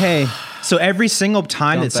 hey, so every single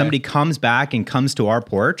time Don't that they? somebody comes back and comes to our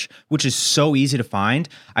porch, which is so easy to find,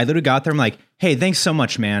 I literally got there, I'm like, hey, thanks so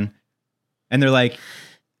much, man. And they're like,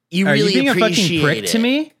 You are really you being a fucking appreciate prick it. to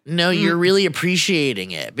me? No, you're really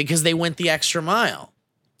appreciating it because they went the extra mile.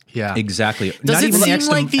 Yeah. Exactly. Does Not it even the seem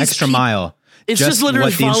extra, like these extra peop- mile. It's just literally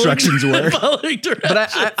what the instructions were. following directions.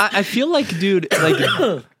 But I feel like, dude,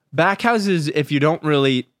 like back houses, if you don't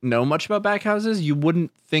really know much about back houses, you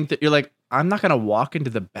wouldn't think that you're like, I'm not going to walk into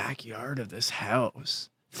the backyard of this house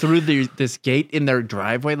through this gate in their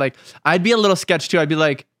driveway. Like, I'd be a little sketched too. I'd be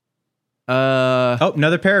like, Oh,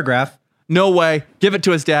 another paragraph. no way. Give it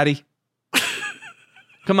to us, daddy.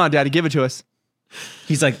 Come on, daddy, give it to us.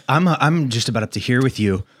 He's like, I'm just about up to here with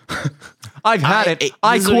you. I've had it.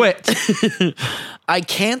 I quit. I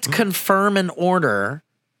can't confirm an order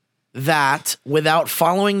that without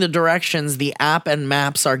following the directions the app and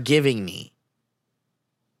maps are giving me.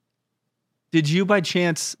 Did you by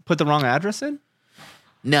chance put the wrong address in?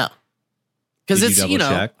 No. Because Did it's, you you know,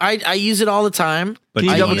 double-check? I use it all the time. But Can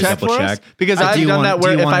you do double wanna check for us? double-check? Because Do I've you done want- that do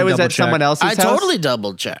where you if wanna I was at double-check? someone else's I house. totally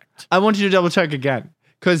double checked. I want you to double check again.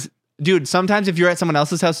 Because, dude, sometimes if you're at someone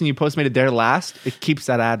else's house and you Postmated there last, it keeps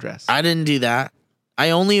that address. I didn't do that.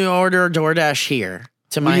 I only order DoorDash here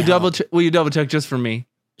to my Will you double home. check? Will you double check just for me?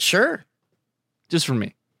 Sure. Just for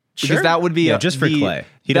me. Because Sure. that would be Yeah, just for Clay.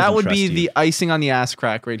 He that doesn't would be trust you. the icing on the ass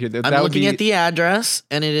crack right here. That I'm would looking be, at the address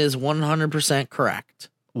and it is 100% correct.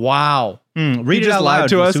 wow. Read He it just out lied loud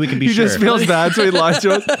to us. so we can be he sure. just feels bad, so he lies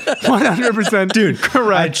to us. 100%, dude. I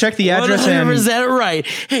Correct. checked the address and 100% right.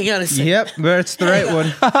 Hang on a second. yep, that's the right one.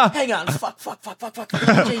 Hang on. Fuck.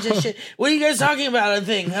 Change that shit. What are you guys talking about on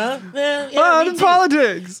thing, huh? Yeah, Ah, me the too.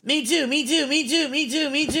 politics. Me too.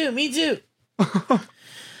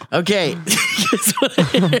 Okay.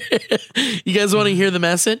 You guys want to hear the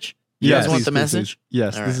message? You guys want the message?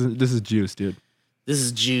 Yes. All This is juice, dude. This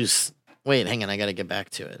is juice. Wait, hang on. I got to get back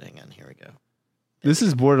to it. Hang on. Here we go. This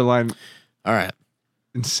is borderline All right.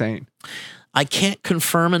 insane. I can't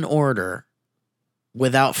confirm an order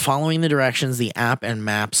without following the directions the app and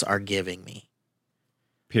maps are giving me.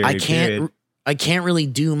 Period. I can't really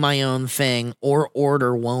do my own thing or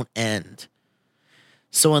order won't end.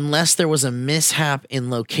 So unless there was a mishap in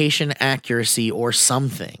location accuracy or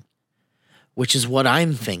something, which is what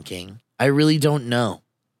I'm thinking, I really don't know.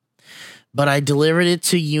 But I delivered it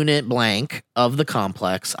to unit blank of the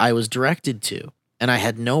complex I was directed to, and I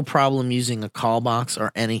had no problem using a call box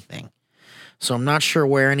or anything. So I'm not sure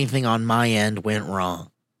where anything on my end went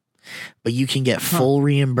wrong. But you can get full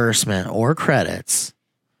reimbursement or credits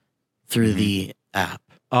through the app.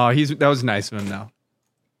 Oh, that was nice of him now.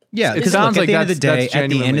 Yeah, It because sounds at like the end of the that's day,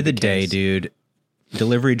 genuinely the day, case. dude,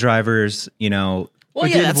 delivery drivers, Well, But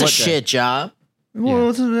yeah, dude, that's a what the- shit job.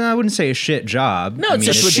 well, I wouldn't say a shit job. No, it's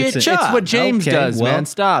a shit job. It's what James Okay, does, well, man.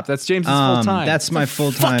 Stop. That's James's full time. That's my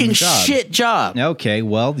full time Fucking job. shit job. Okay,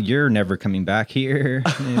 well, you're never coming back here.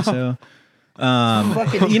 And so,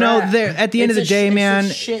 Fucking you know, crap. there at the end of It's the a day, sh- it's a man,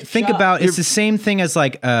 shit think job. about it's the same thing as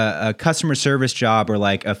like a customer service job or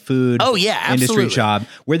like a food Oh, yeah, industry absolutely. job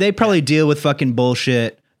where they probably deal with fucking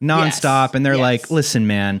bullshit nonstop, Yes, and they're yes. like, "Listen,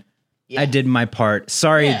 man, I did my part.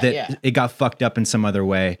 Sorry Yeah, that yeah. it got fucked up in some other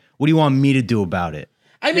way. What do you want me to do about it?"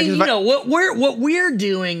 I mean, 'cause you know what we're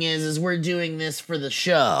doing is we're doing this for the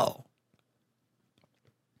show.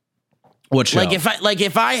 What show?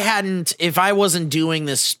 If I wasn't doing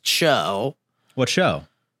this show, What show?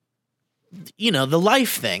 you know, the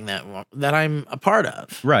life thing that I'm a part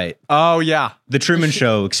of. Right. oh yeah. The Truman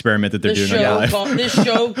Show experiment that they're This doing on show, live. this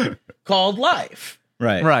show called Life.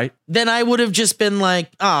 Right. then I would have just been like,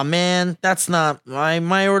 oh man, that's not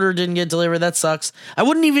my order didn't get delivered. That sucks. I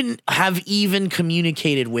wouldn't even have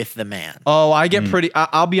communicated with the man. Oh, I get pretty,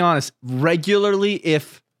 I'll be honest, regularly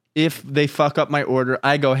if they fuck up my order,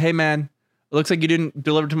 I go, hey man, it looks like you didn't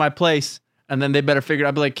deliver to my place. And then they better figure it out.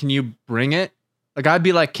 I'd be like, can you bring it? Like, I'd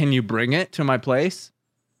be like, can you bring it to my place?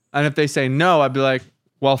 And if they say no, I'd be like,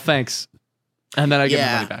 well, thanks. And then I get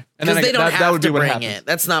my money back. And then they don't have would to be what bring happens. it.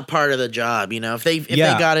 That's not part of the job, you know. If they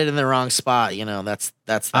got it in the wrong spot, you know, that's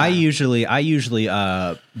that. I usually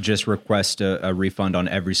just request a refund on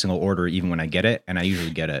every single order, even when I get it, and I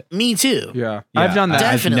usually get it. Me too. Yeah. I've done that.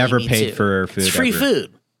 Definitely I've never me paid too. for food. It's free ever.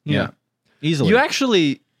 food. Yeah. Easily. You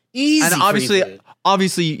actually, Easy. and free food.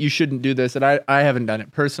 obviously you shouldn't do this, and I haven't done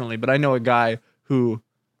it personally, but I know a guy who,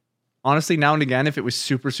 honestly, now and again, if it was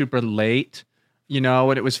super, super late, you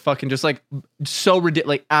know, and it was fucking just like so ridiculous,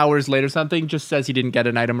 like hours later something, just says he didn't get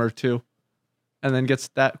an item or two, and then gets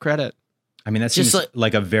that credit. I mean, that Just seems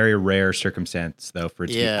like a very rare circumstance, though, for it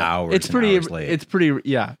to be hours. It's pretty. Hours late. It's pretty.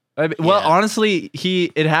 Yeah. Well, honestly,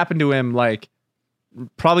 it happened to him like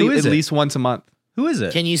probably at least once a month. Who is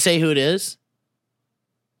it? Can you say who it is?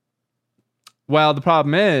 Well, the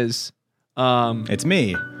problem is, It's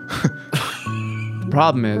me. the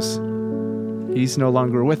problem is, he's no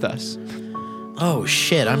longer with us. Oh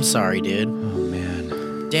shit! I'm sorry, dude. Oh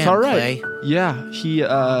man. Damn, It's all right. Clay. Yeah, he he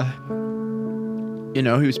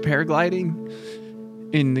was paragliding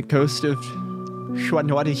in the coast of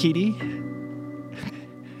Tahiti,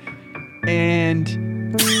 and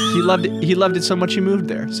he loved it. He loved it so much he moved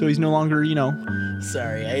there. So he's no longer,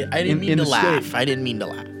 Sorry, I didn't mean in to the laugh. state. I didn't mean to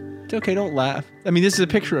laugh. It's okay. Don't laugh. I mean, this is a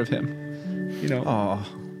picture of him. Oh,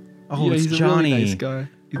 Yeah, it's he's Johnny. a really nice guy.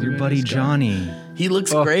 He's a Your really buddy nice guy. Johnny. He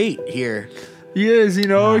looks great here. He is,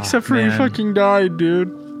 except for he man. fucking died,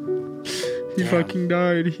 dude. He fucking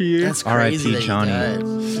died here. That's R.I.P. crazy. That Johnny. He died.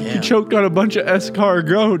 He Yeah. choked on a bunch of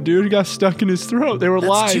escargot, dude. He got stuck in his throat. They were That's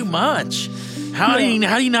live. too much. How do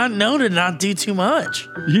you not know to not do too much?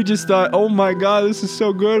 He just thought, oh my god, this is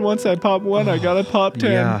so good. Once I pop one, I gotta pop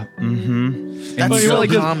 10. Yeah. Mm-hmm. That's so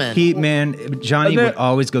common. Johnny And then- would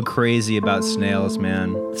always go crazy about snails,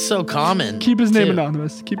 man. So common. Keep his name too.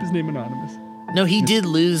 anonymous. Keep his name anonymous. No, he did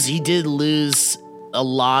lose. He did lose a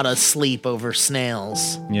lot of sleep over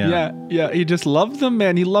snails. Yeah. He just loved them,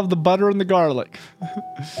 man. He loved the butter and the garlic.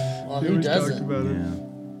 Well, He who always talked doesn't? about it,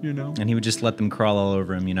 Yeah. And he would just let them crawl all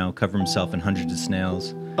over him, cover himself in hundreds of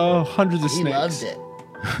snails. Oh, hundreds of He snakes. loved it.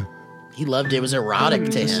 He loved it. It was erotic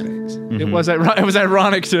to him. It was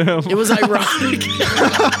ironic to him. It was ironic.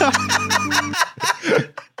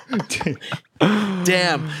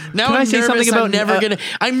 Damn. Now Can I I'm say nervous. something about-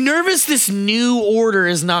 I'm nervous this new order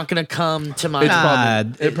is not gonna come to my. It's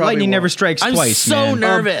probably- it probably Lightning never won't. strikes I'm twice, so man.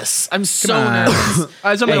 nervous. I'm so on. nervous. I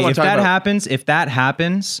have something I Hey, want if to talk that about. if that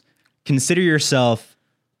happens, consider yourself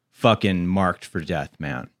fucking marked for death,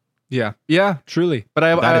 man. Yeah, truly. But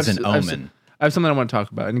That is an I have omen. I have something I want to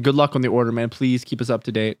talk about. And good luck on the order, man. Please keep us up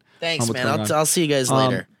to date. Thanks, on what's man. going on. I'll see you guys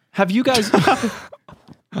later. Have you guys?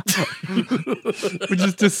 We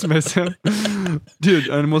just dismiss him, dude.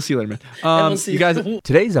 And we'll see you later, man. we'll see you guys.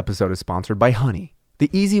 Today's episode is sponsored by Honey, the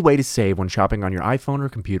easy way to save when shopping on your iPhone or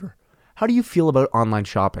computer. How do you feel about online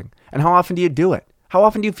shopping, and how often do you do it? How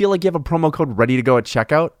often do you feel like you have a promo code ready to go at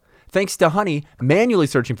checkout? Thanks to Honey, manually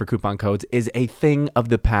searching for coupon codes is a thing of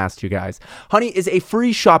the past, you guys. Honey is a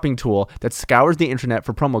free shopping tool that scours the internet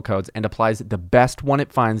for promo codes and applies the best one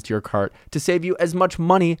it finds to your cart to save you as much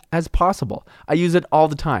money as possible. I use it all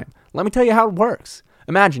the time. Let me tell you how it works.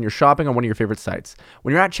 Imagine you're shopping on one of your favorite sites.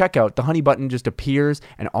 When you're at checkout, the Honey button just appears,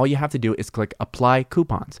 and all you have to do is click Apply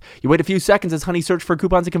Coupons. You wait a few seconds as Honey searches for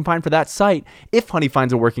coupons it can find for that site. If Honey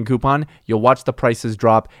finds a working coupon, you'll watch the prices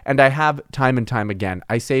drop, and I have time and time again.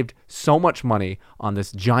 I saved so much money on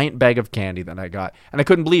this giant bag of candy that I got, and I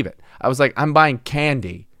couldn't believe it. I was like, I'm buying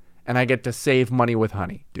candy, and I get to save money with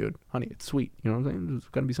Honey. Dude, Honey, it's sweet. You know what I'm saying? There's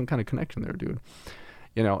got to be some kind of connection there, dude.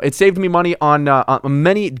 It saved me money on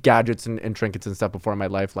many gadgets and trinkets and stuff before in my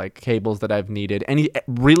life, like cables that I've needed.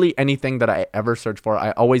 Anything that I ever search for,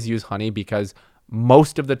 I always use Honey because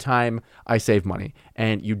most of the time I save money.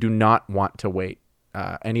 And you do not want to wait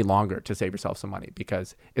any longer to save yourself some money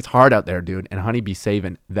because it's hard out there, dude. And Honey be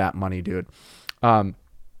saving that money, dude.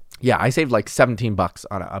 Yeah, I saved like $17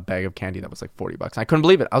 on a bag of candy that was like $40. I couldn't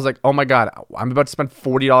believe it. I was like, oh my God, I'm about to spend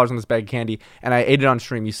 $40 on this bag of candy. And I ate it on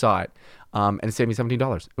stream. You saw it. And it saved me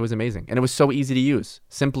 $17. It was amazing. And it was so easy to use.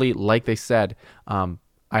 Simply, like they said, I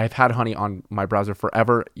have had Honey on my browser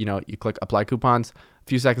forever. You click Apply Coupons. A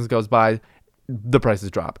few seconds goes by. the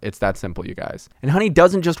prices drop. It's that simple, you guys. And Honey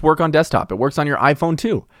doesn't just work on desktop. It works on your iPhone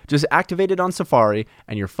too. Just activate it on Safari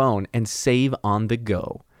and your phone and save on the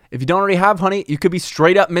go. If you don't already have Honey, you could be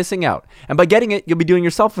straight up missing out. And by getting it, you'll be doing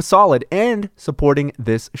yourself a solid and supporting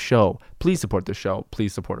this show. Please support the show.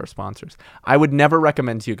 Please support our sponsors. I would never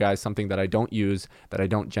recommend to you guys something that I don't use, that I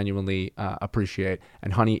don't genuinely appreciate.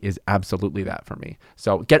 And Honey is absolutely that for me.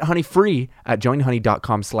 So get Honey free at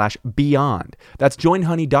joinhoney.com/beyond. That's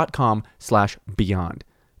joinhoney.com/beyond.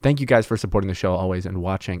 Thank you guys for supporting the show always and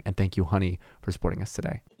watching. And thank you, Honey, for supporting us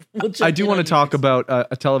today. I do want to talk about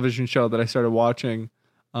a television show that I started watching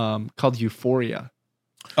called Euphoria.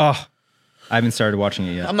 Oh, I haven't started watching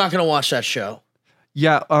it yet. I'm not gonna watch that show.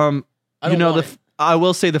 Yeah, I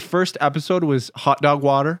will say the first episode was hot dog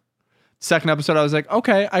water. Second episode, I was like,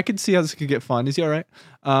 okay, I could see how this could get fun. Is he all right?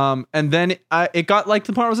 And then it got like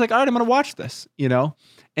the part where I was like, all right, I'm gonna watch this,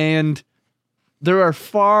 and there are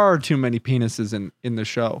far too many penises in the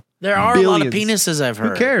show. There are a lot of penises, I've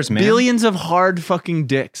heard. Who cares, man? Billions of hard fucking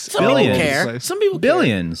dicks. Some people care. Some people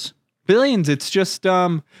Billions. Billions. It's just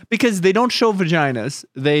because they don't show vaginas.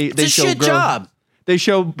 They show shit job. They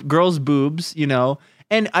show girls' boobs,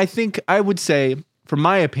 And I think I would say, from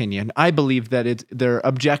my opinion, I believe that they're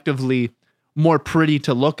objectively more pretty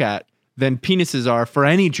to look at than penises are for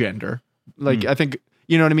any gender. Like I think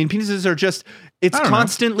you know what I mean. Penises are just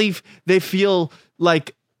constantly they feel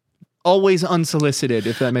like always unsolicited,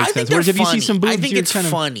 if that makes sense. Whereas if you see some boobs, I think it's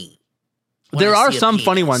funny. There are some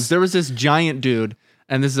funny ones. There was this giant dude.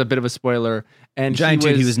 And this is a bit of a spoiler. And he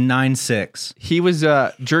was 9'6". He was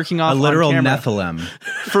jerking off a literal on camera. Nephilim.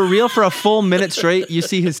 For real, for a full minute straight, you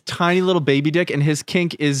see his tiny little baby dick, and his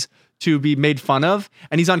kink is to be made fun of.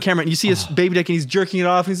 And he's on camera, and you see his baby dick, and he's jerking it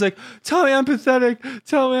off. And he's like, "Tell me I'm pathetic.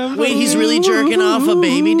 Tell me I'm." Wait, he's really jerking off a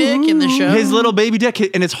baby dick in the show? His little baby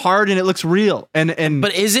dick, and it's hard, and it looks real. And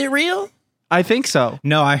but is it real? I think so.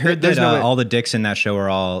 No, I heard that all the dicks in that show are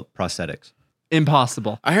all prosthetics.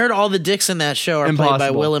 Impossible. I heard all the dicks in that show are played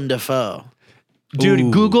by Willem Dafoe.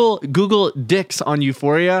 Dude, Google dicks on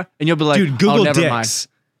Euphoria, and you'll be like, dude, Google never dicks.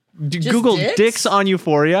 Mind. Google dicks on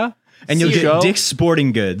Euphoria, and you'll get Dick's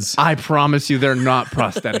Sporting Goods. I promise you, they're not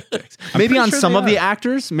prosthetic dicks. Maybe on some of the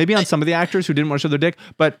actors, who didn't want to show their dick,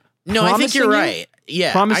 but no, I think you're right.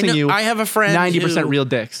 Yeah, promising you, I have a friend 90% real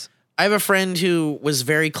dicks. I have a friend who was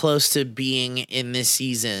very close to being in this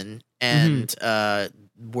season, and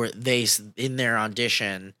were they in their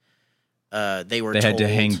audition? They had to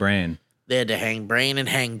hang brain. They had to hang brain and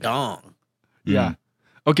hang dong. Yeah.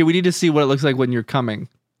 Okay, we need to see what it looks like when you're coming.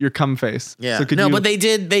 Your cum face. Yeah. So but they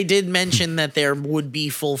did mention that there would be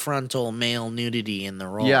full frontal male nudity in the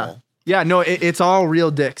role. Yeah. Yeah. No, it's all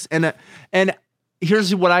real dicks, and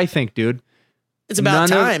here's what I think, dude. It's about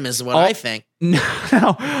time, is what I think. No,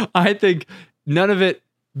 I think none of it.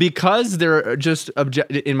 Because they're just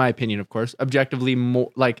in my opinion, of course, objectively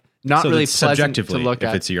more like not really pleasant to look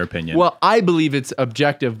at. If it's your opinion, well, I believe it's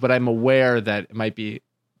objective, but I'm aware that it might be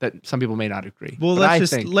that some people may not agree. Well,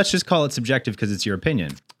 let's just call it subjective because it's your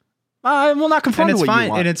opinion. I will not conform to what you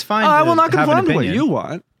want, and it's fine. I will not conform to what you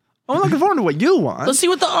want. I will not conform to what you want. Let's see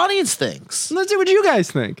what the audience thinks. Let's see what you guys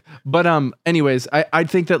think. But anyways, I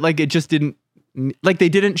think that like it just didn't like they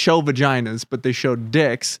didn't show vaginas, but they showed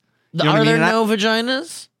dicks. Are there no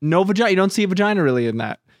vaginas? No vagina. You don't see a vagina really in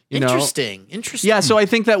that. Interesting. Yeah, so I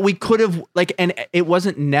think that we could have and it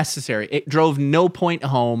wasn't necessary. It drove no point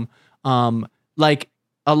home. Like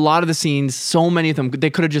a lot of the scenes, so many of them, they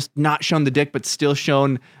could have just not shown the dick, but still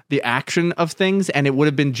shown the action of things, and it would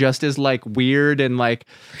have been just as like weird and like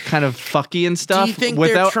kind of fucky and stuff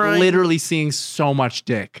without literally seeing so much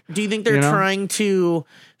dick. Do you think they're trying to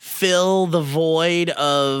fill the void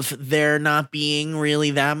of there not being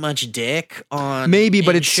really that much dick on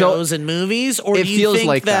but it's shows and movies, or do you think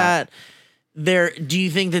like that do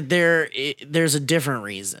you think that there's a different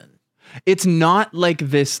reason? It's not like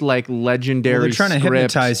this like legendary. Well, they're trying to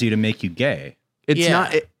hypnotize you to make you gay. It's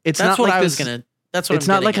not. It's not what like I was gonna. That's what it's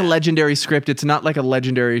not like a legendary script. It's not like a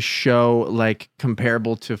legendary show like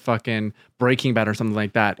comparable to fucking Breaking Bad or something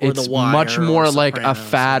like that. Or it's much more like a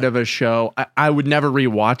fad of a show. I would never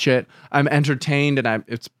rewatch it. I'm entertained and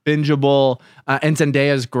it's bingeable. And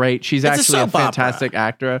Zendaya's great. She's actually a fantastic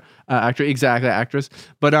actress.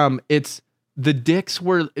 But it's. The dicks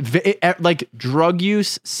were like drug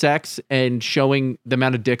use, sex, and showing the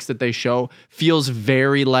amount of dicks that they show feels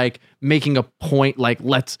very like making a point like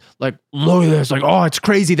let's like look at this, like, oh, it's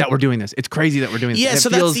crazy that we're doing this. It's crazy that we're doing this. Yeah, so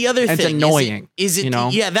that's the other thing. It's annoying. Is it you know?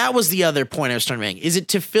 Yeah, that was the other point I was trying to make. Is it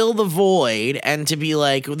to fill the void and to be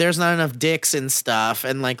like, there's not enough dicks and stuff,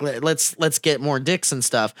 and like let's get more dicks and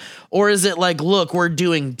stuff, or is it like, look, we're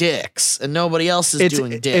doing dicks and nobody else is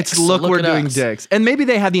doing dicks? It's look we're doing us. dicks, and maybe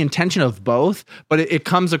they have the intention of both, but it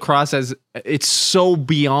comes across as it's so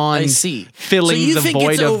beyond. I see. Filling So you the think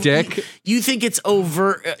void it's of dick. You think it's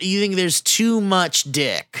over? You think there's too much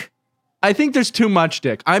dick? I think there's too much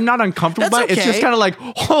dick. I'm not uncomfortable That's by it. It's just okay. kind of like,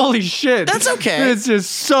 holy shit. That's okay. It's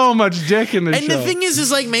just so much dick in this And show. the thing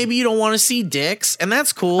is like maybe you don't want to see dicks, and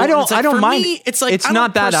that's cool. I don't- And it's like, I don't for mind. Me, it's like It's I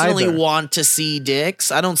not don't that personally either. want to see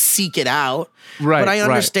dicks. I don't seek it out. Right, But I right.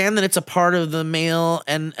 understand that it's a part of the male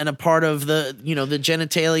and a part of the the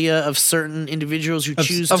genitalia of certain individuals who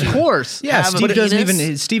choose of to. course. Yeah, have a Steve doesn't penis.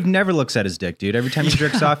 even. Steve never looks at his dick, dude. Every time he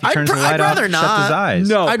jerks off, he I'd turns the I'd light off, rather shuts not. his eyes.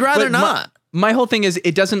 No, I'd rather but not. My whole thing is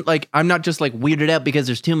it doesn't like I'm not just like weirded out because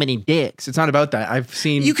there's too many dicks. It's not about that. I've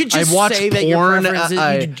seen You could just I've watched say that your porn. preference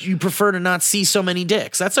is you prefer to not see so many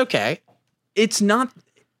dicks. That's okay. It's not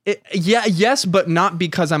yes, but not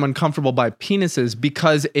because I'm uncomfortable by penises,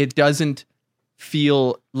 because it doesn't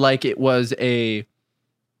feel like it was a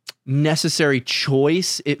necessary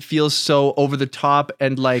choice. It feels so over the top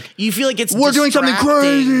and like You feel like it's We're doing something distracting.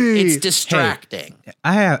 crazy. It's distracting.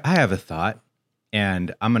 I have a thought,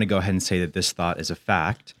 and I'm going to go ahead and say that this thought is a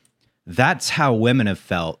fact. That's how women have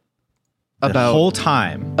felt the whole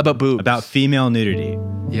time about boobs, about female nudity,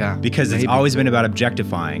 yeah, because it's maybe. always been about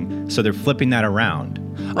objectifying. So they're flipping that around.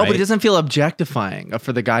 Oh, but right? it doesn't feel objectifying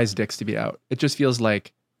for the guys' dicks to be out. It just feels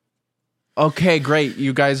like, okay, great,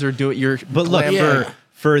 you guys are doing. You're But look, Yeah.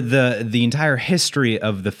 for the entire history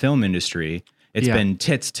of the film industry, it's Yeah. been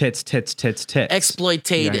tits.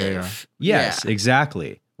 Exploitative. Yeah. Yes,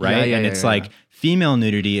 exactly. Right. Yeah, and yeah, it's yeah, like female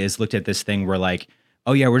nudity is looked at this thing where like,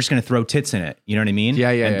 oh yeah, we're just gonna throw tits in it. You know what I mean?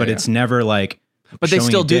 Yeah, But yeah. it's never like. But they showing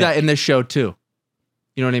still a do dick. that in this show too.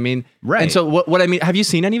 You know what I mean? Right. And so what I mean, have you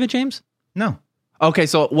seen any of it, James? No. Okay,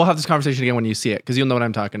 so we'll have this conversation again when you see it, because you'll know what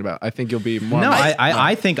I'm talking about. I think you'll be more. No,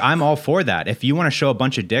 I think I'm all for that. If you want to show a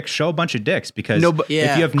bunch of dicks, show a bunch of dicks, because No, but-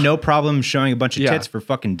 Yeah. if you have no problem showing a bunch of Yeah. tits for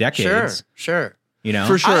fucking decades, Sure. you know,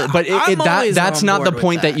 for sure, but I'm always that's on not the board with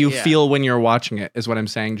point that that, you yeah. feel when you're watching it, is what I'm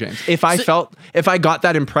saying, James. If I got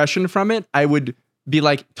that impression from it, I would be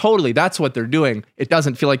like, totally, that's what they're doing. It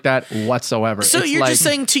doesn't feel like that whatsoever. So It's you're like, just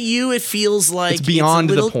saying to you, it feels like It's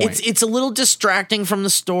beyond a the little, point. It's a little distracting from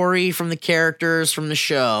the story, from the characters, from the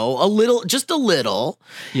show. A little, just a little.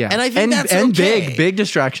 yeah, And I think that's and okay. big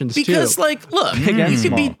distractions Because, too. like, look, Big and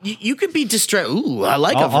small. you could be distracted. Ooh, I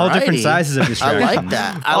like a all variety. different sizes of I distraction. like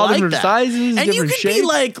that. I All like different that. sizes, and you different could be shapes.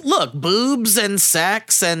 like, look, boobs and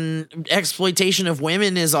sex and exploitation of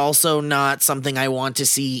women is also not something I want to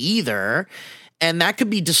see either. And that could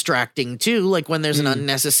be distracting too, like when there's an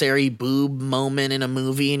unnecessary boob moment in a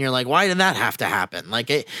movie, and you're like, "Why did that have to happen?"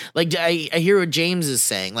 I hear what James is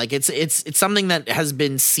saying. Like it's something that has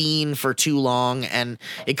been seen for too long, and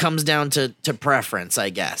it comes down to preference, I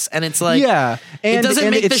guess. And it's like, Yeah, it and- doesn't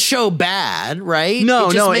and make the it's- show bad, right? No,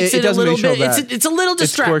 it just no, makes it a doesn't little make the show bit. bad. It's a little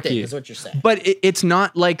distracting, quirky. is what you're saying. But it's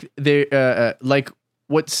not like they like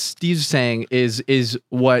what Steve's saying is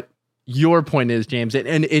what your point is, James,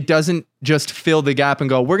 and it doesn't just fill the gap and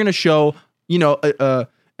go, we're going to show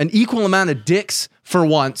an equal amount of dicks for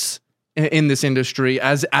once in this industry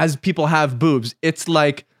as people have boobs. It's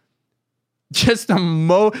like just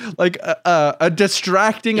a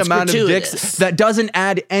distracting It's amount gratuitous. of dicks that doesn't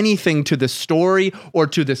add anything to the story or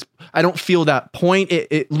to this. I don't feel that point.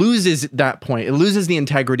 It loses that point. It loses the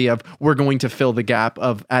integrity of we're going to fill the gap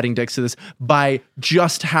of adding dicks to this by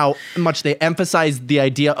just how much they emphasize the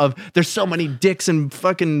idea of there's so many dicks and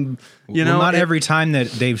fucking, not every time that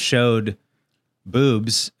they've showed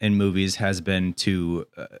boobs in movies has been to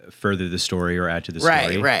further the story or add to the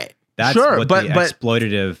story. Right. That's Sure, what but- the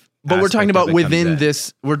exploitative. But we're talking aspect about of it comes within in.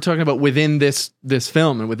 this. We're talking about within this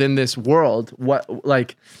film and within this world. What,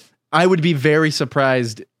 like, I would be very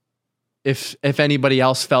surprised if anybody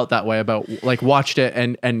else felt that way about, like, watched it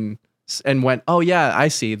and went, oh yeah, I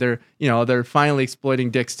see. They're finally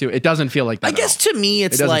exploiting dicks too. It doesn't feel like that. I guess to me,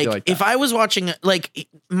 it's doesn't like, feel like that. if I was watching, like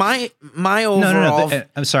my overall. No.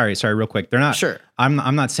 I'm sorry, real quick. They're not. Sure. I'm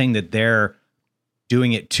not saying that they're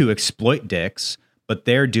doing it to exploit dicks, but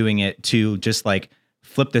they're doing it to just like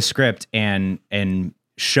flip the script and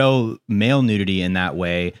show male nudity in that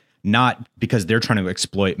way, not because they're trying to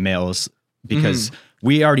exploit males, because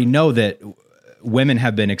we already know that women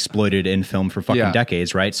have been exploited in film for fucking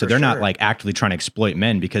decades, right? So they're not like actively trying to exploit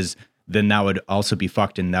men, because then that would also be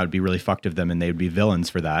fucked, and that would be really fucked of them, and they would be villains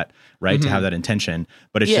for that, right? To have that intention.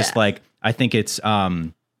 But it's just like, I think it's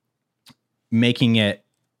making it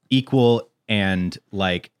equal and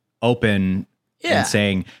like open and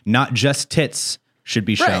saying not just tits should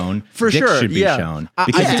be shown, for dicks sure, should be shown,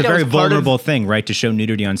 because it's a very vulnerable thing, right? To show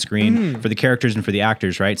nudity on screen for the characters and for the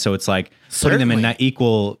actors, right? So it's like putting them in that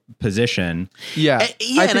equal position. And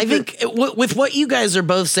I think with what you guys are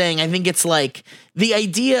both saying, I think it's like the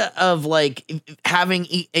idea of like having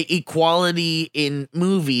equality in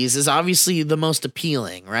movies is obviously the most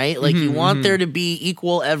appealing, right? Like you want there to be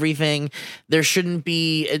equal everything. There shouldn't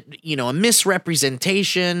be a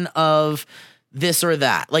misrepresentation of this or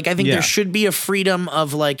that. Like, I think there should be a freedom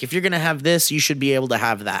of like, if you're going to have this, you should be able to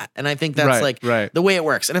have that. And I think that's the way it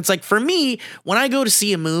works. And it's like, for me, when I go to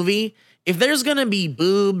see a movie, if there's going to be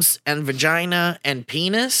boobs and vagina and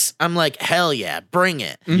penis, I'm like, hell yeah, bring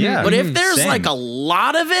it. Yeah. But if there's like a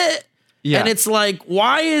lot of it, and it's like,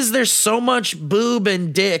 why is there so much boob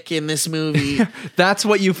and dick in this movie? That's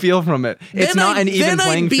what you feel from it. It's not an even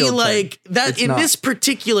playing field. Then I'd be like, that in this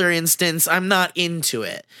particular instance, I'm not into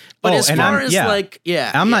it. But as far as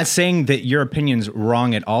I'm not saying that your opinion's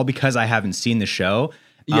wrong at all because I haven't seen the show.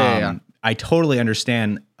 I totally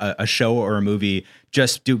understand a show or a movie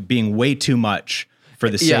just being way too much for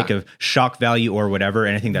the sake of shock value or whatever,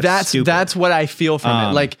 and I think that's stupid. That's what I feel from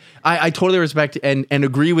it. Like, I totally respect and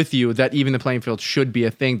agree with you that even the playing field should be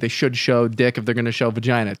a thing. They should show dick if they're going to show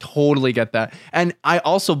vagina. Totally get that. And I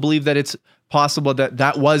also believe that it's possible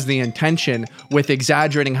that was the intention with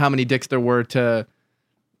exaggerating how many dicks there were to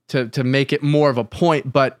make it more of a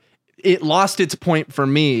point, but it lost its point for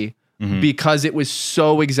me because it was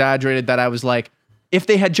so exaggerated that I was like, if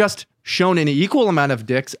they had just shown an equal amount of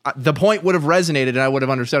dicks, the point would have resonated and I would have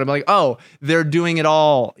understood. I'm like, oh, they're doing it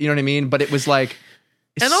all. You know what I mean? But it was like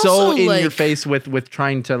so in your face with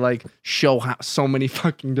trying to like show how so many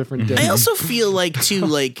fucking different dicks. I also feel like too,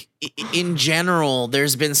 like in general,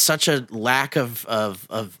 there's been such a lack of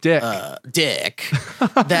dick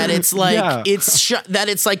that it's like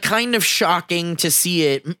it's like kind of shocking to see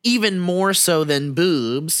it even more so than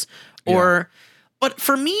boobs But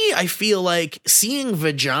for me, I feel like seeing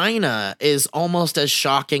vagina is almost as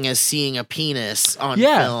shocking as seeing a penis on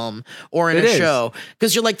film or in a show.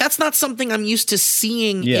 Because you're like, that's not something I'm used to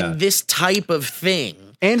seeing in this type of thing.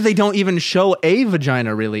 And they don't even show a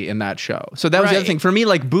vagina really in that show. So that was the other thing. For me,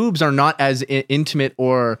 like, boobs are not as intimate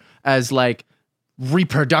or as like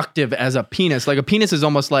reproductive as a penis. Like, a penis is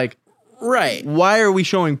almost like, why are we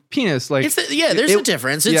showing penis? Like, there's a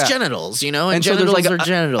difference. It's genitals, you know, and genitals so there's like are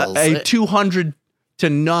genitals. A 200 to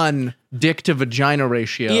none dick to vagina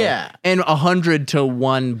ratio. And 100 to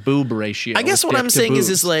 1 boob ratio. I guess what I'm saying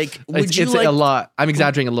is like, would you it's like a lot. I'm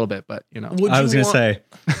exaggerating a little bit, but you know. I was going to say,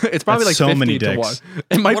 it's probably like so 50 many to dicks. 1.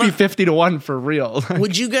 It might be 50 to 1 for real.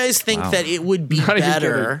 Would you guys think that it would be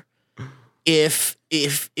better if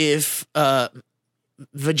vaginas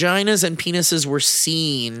and penises were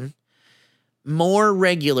seen more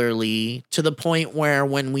regularly to the point where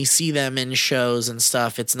when we see them in shows and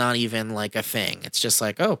stuff, it's not even like a thing. It's just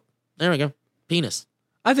like, oh, there we go, penis.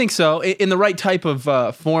 I think so. In the right type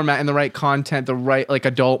of format, in the right content, the right like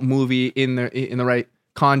adult movie, in the right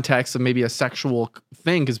context of maybe a sexual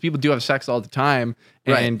thing, because people do have sex all the time,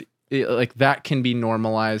 and like that can be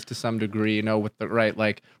normalized to some degree, you know, with the right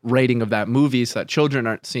like rating of that movie, so that children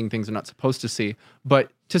aren't seeing things they're not supposed to see.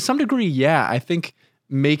 But to some degree, I think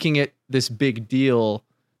making it this big deal,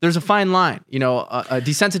 there's a fine line. You know,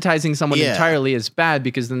 desensitizing someone entirely is bad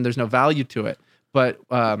because then there's no value to it. But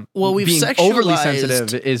we've being overly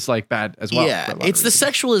sensitive is like bad as well. Yeah, it's the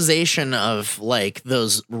sexualization of like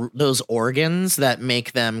those organs that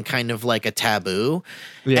make them kind of like a taboo.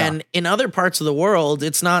 Yeah. And in other parts of the world,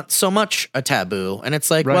 it's not so much a taboo. And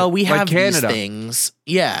it's like, well, we have these things.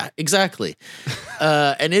 Yeah, exactly.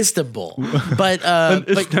 And Istanbul, but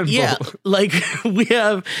yeah, like we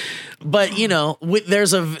have. But you know,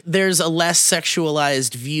 there's a less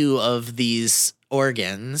sexualized view of these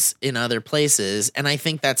organs in other places, and I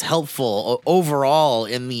think that's helpful overall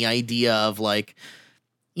in the idea of like,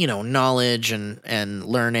 you know, knowledge and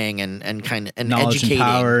learning and kind of and knowledge educating.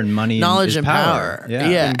 And power and money. Knowledge and power.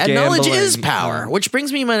 Yeah. And knowledge is power, which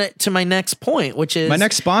brings me to my next point, which is my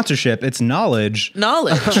next sponsorship. It's knowledge.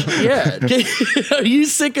 Yeah. Are you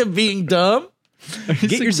sick of being dumb?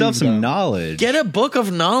 Get yourself some knowledge. Get a book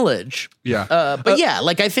of knowledge. Yeah. But yeah,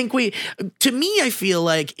 like I think I feel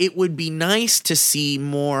like it would be nice to see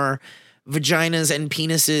more vaginas and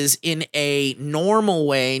penises in a normal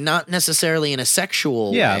way, not necessarily in a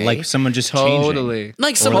sexual way. like someone just changing.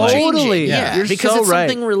 Like someone changing. Yeah. You're because so it's right.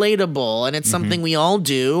 something relatable and it's something we all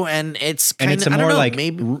do, and it's kind of, it's a more like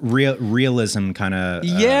realism kind of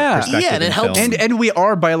perspective and it helps. And we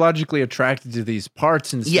are biologically attracted to these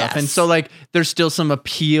parts and stuff. Yes. And so like there's still some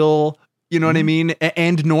appeal, you know what I mean?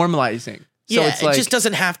 And normalizing. So it's like, it just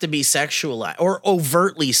doesn't have to be sexualized or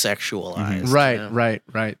overtly sexualized. Right, you know?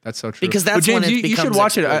 right. That's so true. Because that's James, when it you should becomes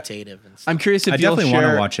watch it. exploitative and stuff. I'm curious if I you'll definitely share.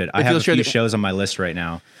 want to watch it. I have a few shows on my list right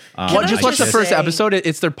now. Well, just watch the just first say- episode.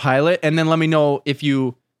 It's their pilot, and then let me know if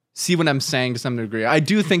you see what I'm saying to some degree. I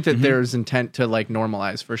do think that there's intent to like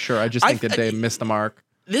normalize for sure. I just think that they missed the mark.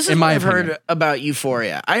 This is in what my I've opinion. heard about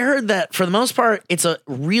Euphoria. I heard that for the most part, it's a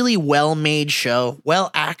really well-made show,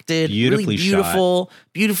 well acted, really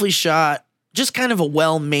beautifully shot, just kind of a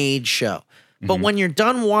well-made show. But when you're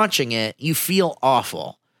done watching it, you feel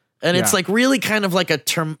awful, and it's like really kind of like a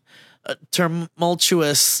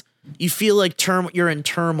tumultuous. You feel like you're in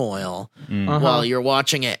turmoil while you're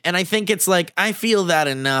watching it. And I think it's like, I feel that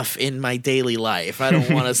enough in my daily life. I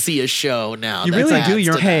don't want to see a show now. You really do.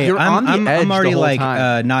 You're on the edge I'm already the whole like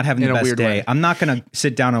time, not having in the a best weird day. way. I'm not going to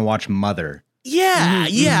sit down and watch Mother. Yeah.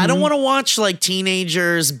 I don't want to watch like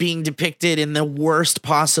teenagers being depicted in the worst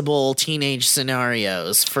possible teenage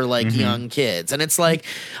scenarios for like young kids. And it's like,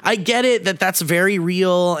 I get it that that's very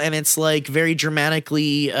real and it's like very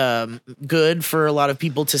dramatically good for a lot of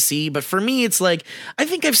people to see. But for me, it's like, I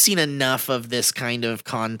think I've seen enough of this kind of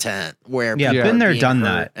content where people been there, are being done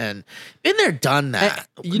hurt that. and been there, done that.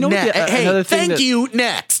 You know what hey, another thing thank you.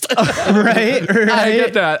 Next. right?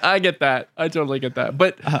 I get that. I totally get that.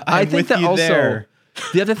 But I think that also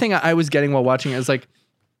the other thing I was getting while watching it is like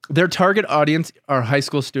their target audience are high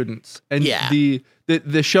school students, and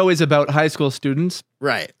the show is about high school students,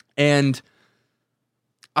 right? And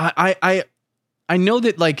I know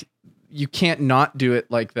that like you can't not do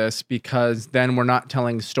it like this because then we're not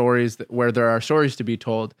telling stories where there are stories to be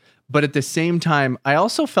told. But at the same time, I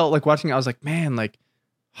also felt like watching it, I was like, man, like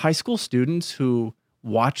high school students who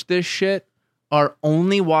watch this shit are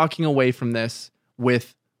only walking away from this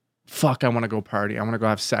with, fuck, I want to go party. I want to go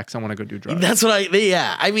have sex. I want to go do drugs. That's what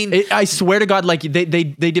I mean, I swear to God, like they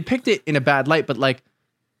depict it in a bad light, but like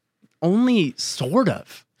only sort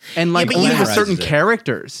of. And like only with certain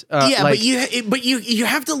characters. But you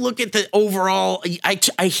have to look at the overall.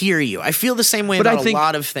 I hear you. I feel the same way about a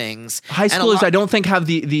lot of things. High schoolers, I don't think have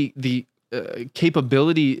the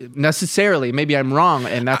capability necessarily. Maybe I'm wrong,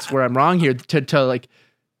 and that's where I'm wrong here. To like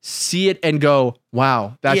see it and go,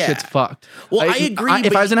 wow, that shit's fucked. Well, I agree.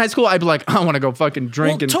 If I was in high school, I'd be like, I want to go fucking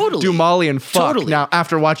drink and do Molly and fuck. Now,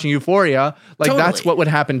 after watching Euphoria, like that's what would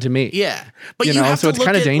happen to me. Yeah, but you have so to it's look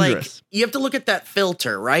kind of at, dangerous. like, you have to look at that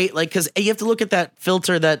filter, right? Like, because you have to look at that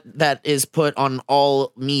filter that is put on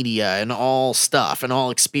all media and all stuff and all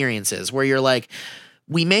experiences, where you're like,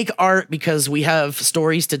 we make art because we have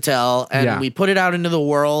stories to tell, and we put it out into the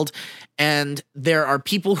world. And there are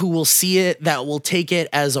people who will see it that will take it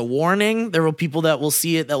as a warning. There are people that will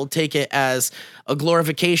see it that will take it as a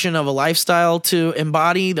glorification of a lifestyle to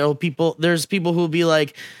embody. There's people who will be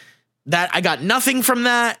like, that I got nothing from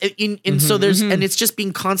that. So there's, and it's just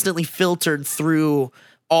being constantly filtered through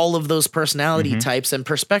all of those personality types and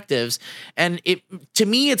perspectives. And to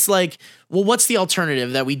me, it's like, well, what's the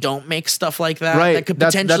alternative, that we don't make stuff like that? Right. That could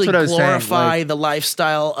That's potentially what I was saying, glorify like, the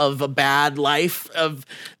lifestyle of a bad life of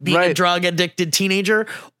being a drug addicted teenager?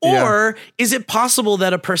 Or is it possible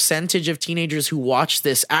that a percentage of teenagers who watch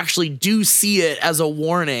this actually do see it as a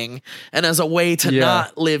warning and as a way to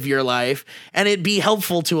not live your life, and it'd be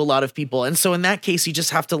helpful to a lot of people? And so in that case, you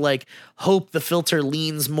just have to like hope the filter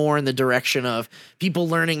leans more in the direction of people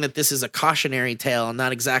learning that this is a cautionary tale and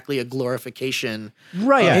not exactly a glorification.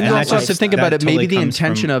 Right. And you also have to think about it. Maybe the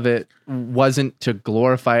intention of it wasn't to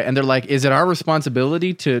glorify it. And they're like, is it our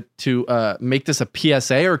responsibility to make this a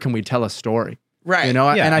PSA, or can we tell a story? Right. You know,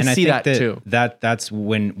 and I see that too. That's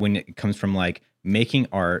when it comes from like making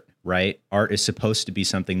art, right? Art is supposed to be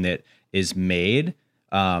something that is made.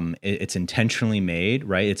 It's intentionally made,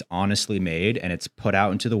 right? It's honestly made, and it's put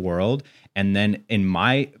out into the world. And then in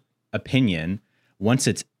my opinion, once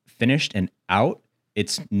it's finished and out,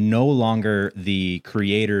 it's no longer the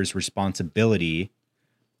creator's responsibility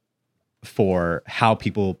for how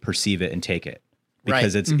people perceive it and take it,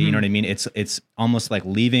 because it's, you know what I mean? It's almost like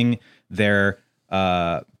leaving their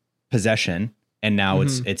possession, and now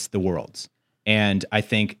it's the world's. And I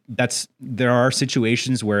think there are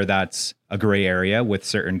situations where that's a gray area with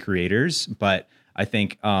certain creators, but I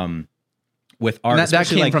think with art, that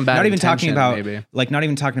came like, from bad not even talking intention, about maybe. not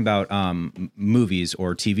even talking about movies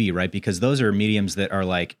or TV, right? Because those are mediums that are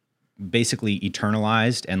like basically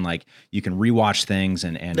eternalized, and like you can rewatch things,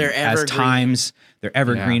 and they're as times they're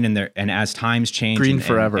evergreen, and as times change, Green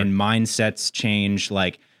forever. and mindsets change,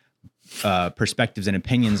 like perspectives and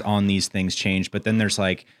opinions on these things change. But then there's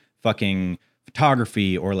like fucking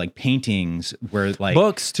photography or like paintings where like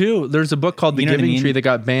books too. There's a book called The You know what I Giving mean? Tree that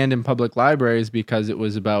got banned in public libraries because it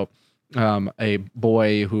was about a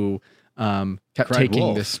boy who kept Cried taking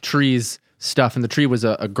wolf. this tree's stuff, and the tree was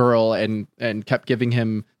a girl, and kept giving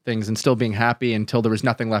him things and still being happy until there was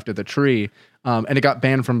nothing left of the tree. And it got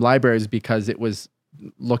banned from libraries because it was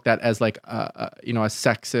looked at as like a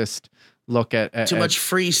sexist look at Too much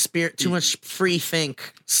free spirit, too much free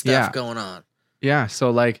think stuff going on. Yeah, so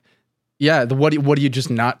like, yeah, what do you just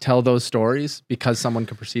not tell those stories because someone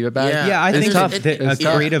could perceive it bad? Yeah. I It's think tough. that It's a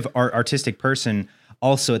tough. creative artistic person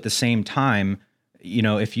also at the same time,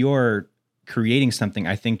 if you're creating something,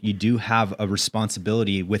 I think you do have a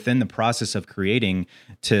responsibility within the process of creating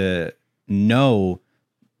to know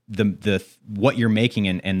the what you're making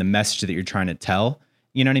and the message that you're trying to tell.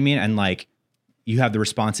 You know what I mean? And like you have the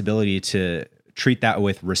responsibility to treat that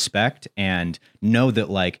with respect and know that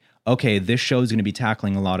like, okay, this show is going to be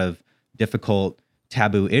tackling a lot of difficult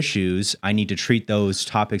taboo issues. I need to treat those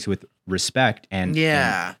topics with respect and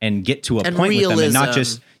get to a And point with them, and not realism.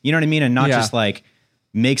 just, you know what I mean? And not Yeah. just like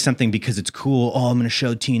make something because it's cool. Oh, I'm going to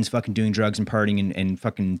show teens fucking doing drugs and partying and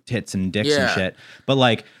fucking tits and dicks and Yeah. shit. But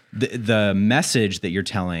like the message that you're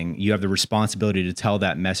telling, you have the responsibility to tell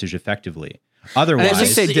that message effectively. Otherwise, I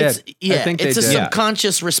think they did. Yeah, I think they it's a did.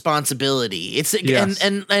 subconscious responsibility. It's Yes.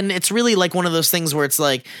 and it's really like one of those things where it's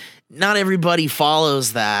like not everybody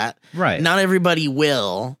follows that. Right. Not everybody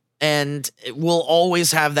will. And we'll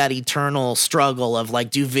always have that eternal struggle of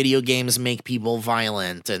like, do video games make people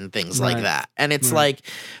violent and things like Right. that? And it's like,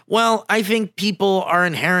 well, I think people are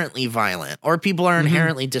inherently violent or people are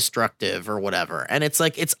inherently destructive or whatever. And it's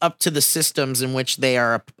like, it's up to the systems in which they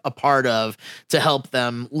are a part of to help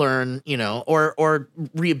them learn, or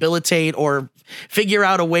rehabilitate or figure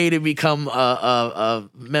out a way to become a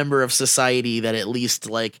member of society that at least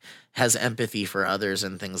like has empathy for others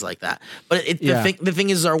and things like that. But the thing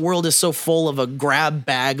is, our world is so full of a grab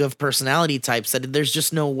bag of personality types that there's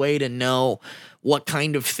just no way to know what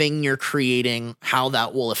kind of thing you're creating, how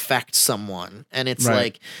that will affect someone. And it's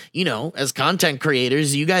Right. like, as content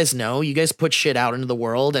creators, you guys put shit out into the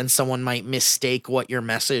world and someone might mistake what your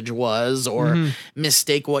message was or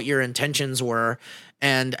mistake what your intentions were.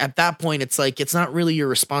 And at that point, it's like, it's not really your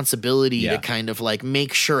responsibility to kind of like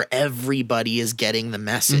make sure everybody is getting the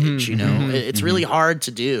message, It's really hard to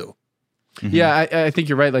do. Yeah, I think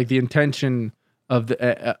you're right. Like the intention of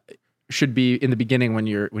the should be in the beginning when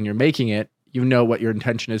you're making it. You know what your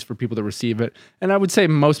intention is for people to receive it. And I would say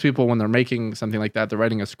most people, when they're making something like that, they're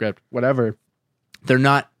writing a script, whatever, they're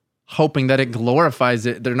not hoping that it glorifies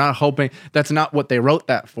it. They're not hoping. That's not what they wrote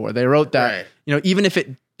that for. They wrote that, even if it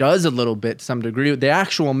does a little bit to some degree, the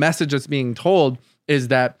actual message that's being told is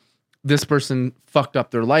that this person fucked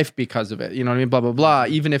up their life because of it. You know what I mean? Blah, blah, blah.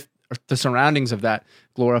 Even if the surroundings of that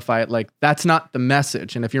glorify it, like that's not the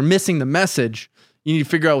message. And if you're missing the message, you need to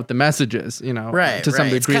figure out what the message is, to some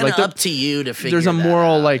degree. It's kind like of up to you to figure there's a that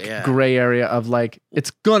moral out. gray area of like,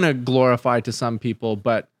 it's gonna glorify to some people,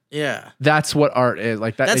 but that's what art is.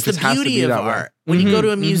 Like that. That's it just the has to beauty be of that way. art. When you go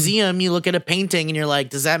to a museum, you look at a painting and you're like,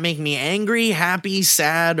 does that make me angry, happy,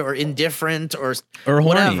 sad, or indifferent, or horny.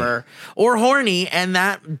 whatever, or horny? And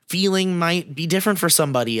that feeling might be different for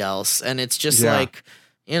somebody else. And it's just like,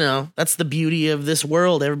 that's the beauty of this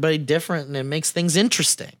world. Everybody different, and it makes things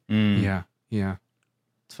interesting. Yeah.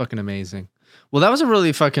 It's fucking amazing. Well, that was a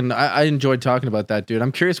really fucking. I enjoyed talking about that, dude.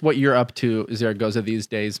 I'm curious what you're up to, Zaragoza, these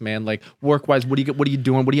days, man. Like work wise, what are you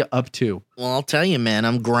doing? What are you up to? Well, I'll tell you, man.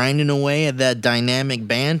 I'm grinding away at that dynamic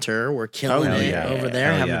banter. We're killing it over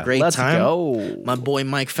there, having a great time. Go. My boy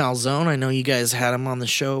Mike Falzone. I know you guys had him on the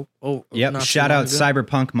show. Yep. Shout out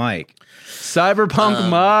Cyberpunk Mike. Cyberpunk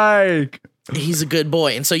Mike. He's a good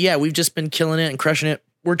boy. And so, we've just been killing it and crushing it.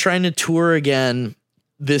 We're trying to tour again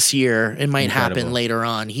this year. It might happen later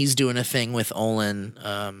on. He's doing a thing with Olin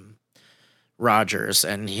Rogers,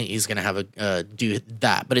 and he's going to have do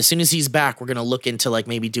that. But as soon as he's back, we're going to look into like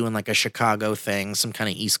maybe doing like a Chicago thing, some kind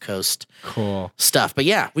of East Coast stuff. But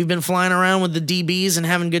we've been flying around with the DBs and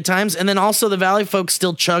having good times. And then also the Valley folks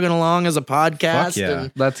still chugging along as a podcast. Fuck yeah.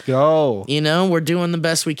 And, Let's go. we're doing the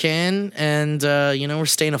best we can. And, we're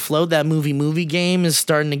staying afloat. That movie game is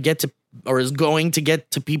starting to get to, or is going to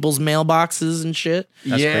get to people's mailboxes and shit.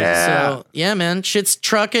 That's crazy. So, man, shit's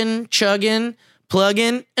trucking, chugging,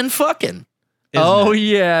 plugging, and fucking. Isn't it?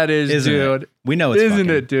 Yeah, it is, Isn't dude. it? We know it's Isn't fucking.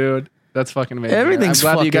 it, dude? That's fucking amazing. Everything's I'm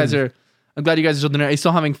glad fucking. you guys are. I'm glad you guys are still doing it. Are you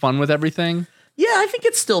still having fun with everything? Yeah, I think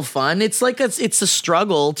it's still fun. It's like it's a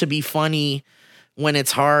struggle to be funny when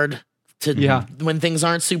it's hard when things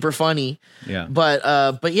aren't super funny. Yeah.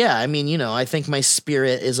 But yeah, I mean, I think my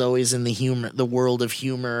spirit is always in the world of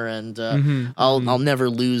humor, and I'll never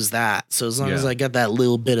lose that. So as long as I get that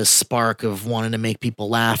little bit of spark of wanting to make people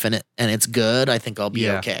laugh and it's good, I think I'll be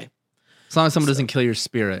okay. As long as someone doesn't kill your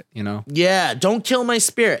spirit, Yeah, don't kill my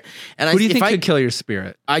spirit. And who do you think could kill your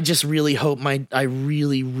spirit? I just really hope I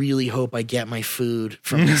really hope I get my food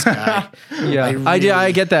from this guy. Yeah,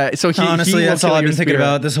 I get that. So honestly, that's all I've been thinking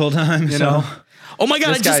about this whole time. So. Oh my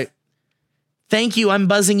God, thank you. I'm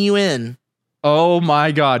buzzing you in. Oh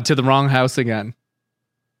my God, to the wrong house again.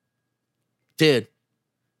 Dude.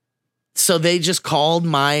 So they just called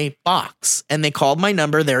my box and they called my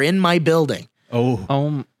number. They're in my building.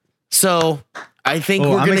 Oh. So I think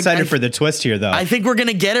I'm excited for the twist here, though. I think we're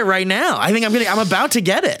gonna get it right now. I think I'm about to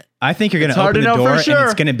get it. I think you're gonna open the door and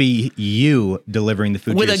it's gonna be you delivering the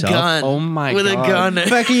food with to yourself. A gun. Oh my God! With a gun.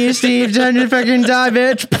 Fuck you, Steve. Time to fucking die,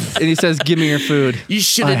 bitch. And he says, "Give me your food." You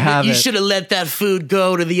should have let that food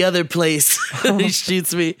go to the other place. He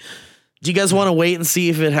shoots me. Do you guys want to wait and see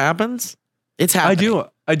if it happens? It's happening.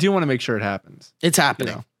 I do want to make sure it happens. It's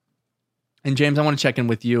happening. And James, I want to check in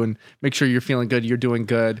with you and make sure you're feeling good. You're doing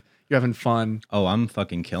good. You're having fun. Oh, I'm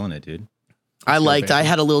fucking killing it, dude. I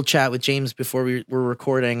had a little chat with James before we were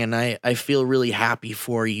recording, and I feel really happy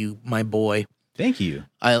for you, my boy. Thank you.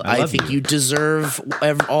 I think you deserve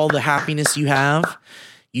all the happiness you have.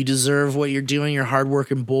 You deserve what you're doing. You're a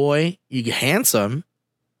hardworking boy. You're handsome.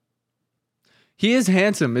 He is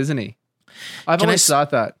handsome, isn't he? I've always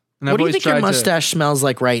thought that. And what do you think your mustache smells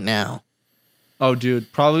like right now? Oh,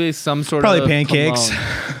 dude, probably some sort of pancakes.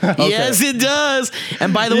 Okay. Yes, it does.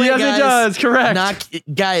 And by the way, guys, it does. Correct.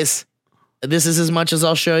 Guys, this is as much as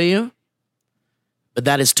I'll show you. But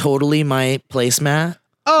that is totally my placemat.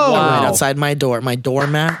 Oh, wow. Right outside my door. My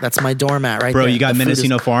doormat. That's my doormat right there. Bro, you got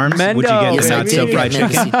Mendocino Farms? Mendo. Would you get the not so fried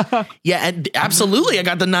chicken? Yeah, and absolutely. I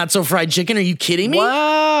got the not so fried chicken. Are you kidding me?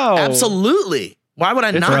 Wow. Absolutely. Why would I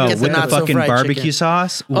not get the not so fried chicken? With the fucking barbecue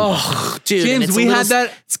sauce? Ooh. Oh, dude. James, we had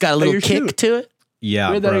that. It's got a little kick to it.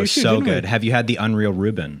 Yeah, bro, so good. Have you had the Unreal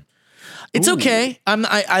Reuben? It's okay.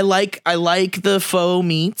 I like the faux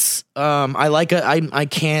meats. I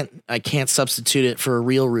can't substitute it for a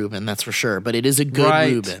real Reuben, that's for sure. But it is a good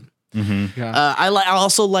Reuben. Mm-hmm. Yeah. I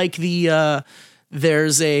also like the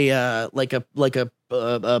there's a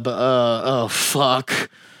oh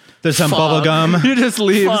fuck. There's some bubble gum. You just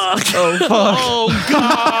leave. Fuck. Oh fuck. Oh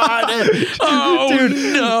God. Oh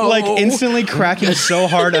dude, no. Like instantly cracking so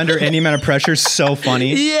hard under any amount of pressure, so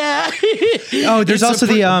funny. Yeah. Oh, there's also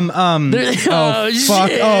the oh fuck.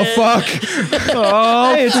 Shit. Oh fuck.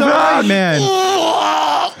 Oh, hey, it's all right, man.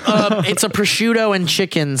 It's a prosciutto and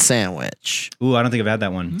chicken sandwich. Ooh, I don't think I've had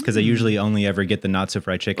that one because I usually only ever get the not so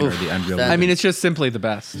fried chicken or the Unreal Reuben. I mean, it's just simply the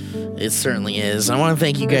best. It certainly is. I want to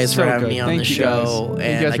thank you guys for having me on the show,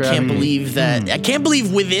 and I can't believe that. I can't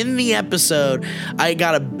believe within the episode I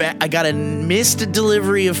got a missed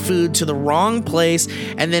delivery of food to the wrong place,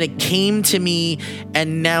 and then it came to me,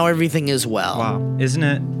 and now everything is well. Wow, isn't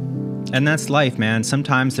it? And that's life, man.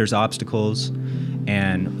 Sometimes there's obstacles.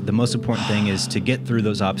 And the most important thing is to get through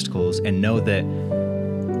those obstacles and know that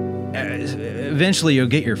eventually you'll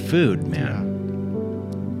get your food, man.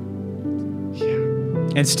 Yeah.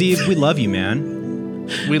 And Steve, we love you, man.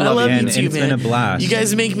 We love you. You too, and it's been a blast. You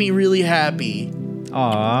guys make me really happy.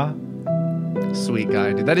 Aw. Sweet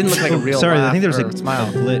guy, dude. That didn't look like a real Sorry, I think there was a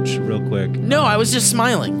smile. glitch real quick. No, I was just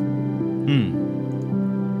smiling.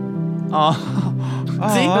 See,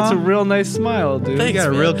 that's a real nice smile, dude. Thanks, you got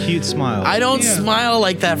a man. real cute smile. I don't smile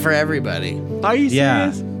like that for everybody. Are you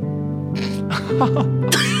serious?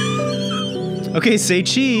 Okay, say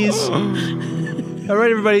cheese. All right,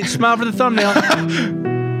 everybody, smile for the thumbnail.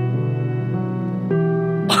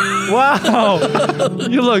 Wow,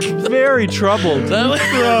 you look very troubled, bro.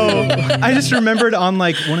 I just remembered on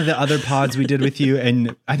like one of the other pods we did with you,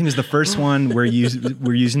 and I think it was the first one where you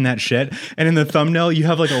were using that shit, and in the thumbnail you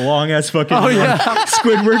have like a long ass fucking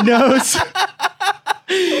Squidward nose.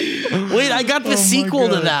 Wait, I got the sequel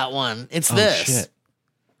to that one. It's this. Shit.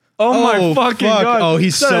 Oh my fucking god! Oh,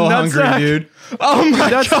 he's so hungry, dude. Oh my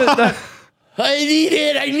god! I need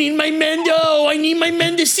it. I need my Mendo. I need my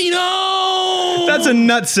Mendocino. That's a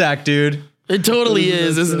nutsack, dude. It totally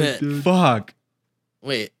is, isn't it? Dude. Fuck.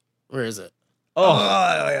 Wait, where is it? Oh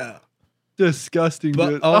yeah. Disgusting,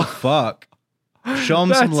 dude. Oh fuck. Show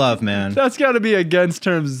him some love, man. That's got to be against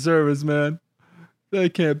terms of service, man.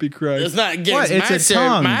 That can't be correct. It's not against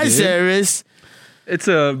my service. It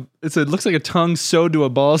looks like a tongue sewed to a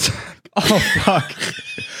ball sack. Oh fuck.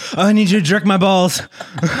 Oh, I need you to jerk my balls. Jerk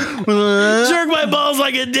my balls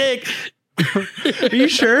like a dick. Are you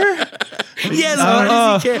sure? Yes, hard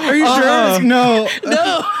as you can. Are you sure? No.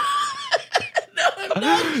 No. No, I'm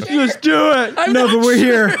not sure. Just do it. No, but we're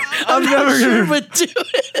here. I'm never sure, but do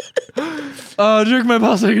it. Jerk my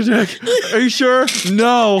balls like a dick. Are you sure?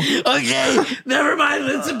 No. Okay, never mind.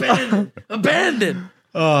 Let's abandon.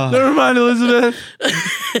 Never mind, Elizabeth.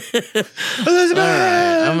 All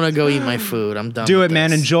right, I'm gonna go eat my food. I'm done. Do with it, man.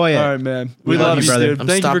 this. Enjoy it. All right, man. We love love you, you, brother. dude. I'm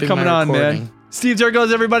Thank you for stopping coming my on, man. recording. Steve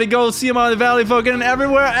Turcos, everybody go see him on the Valley Folk and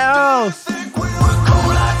everywhere else.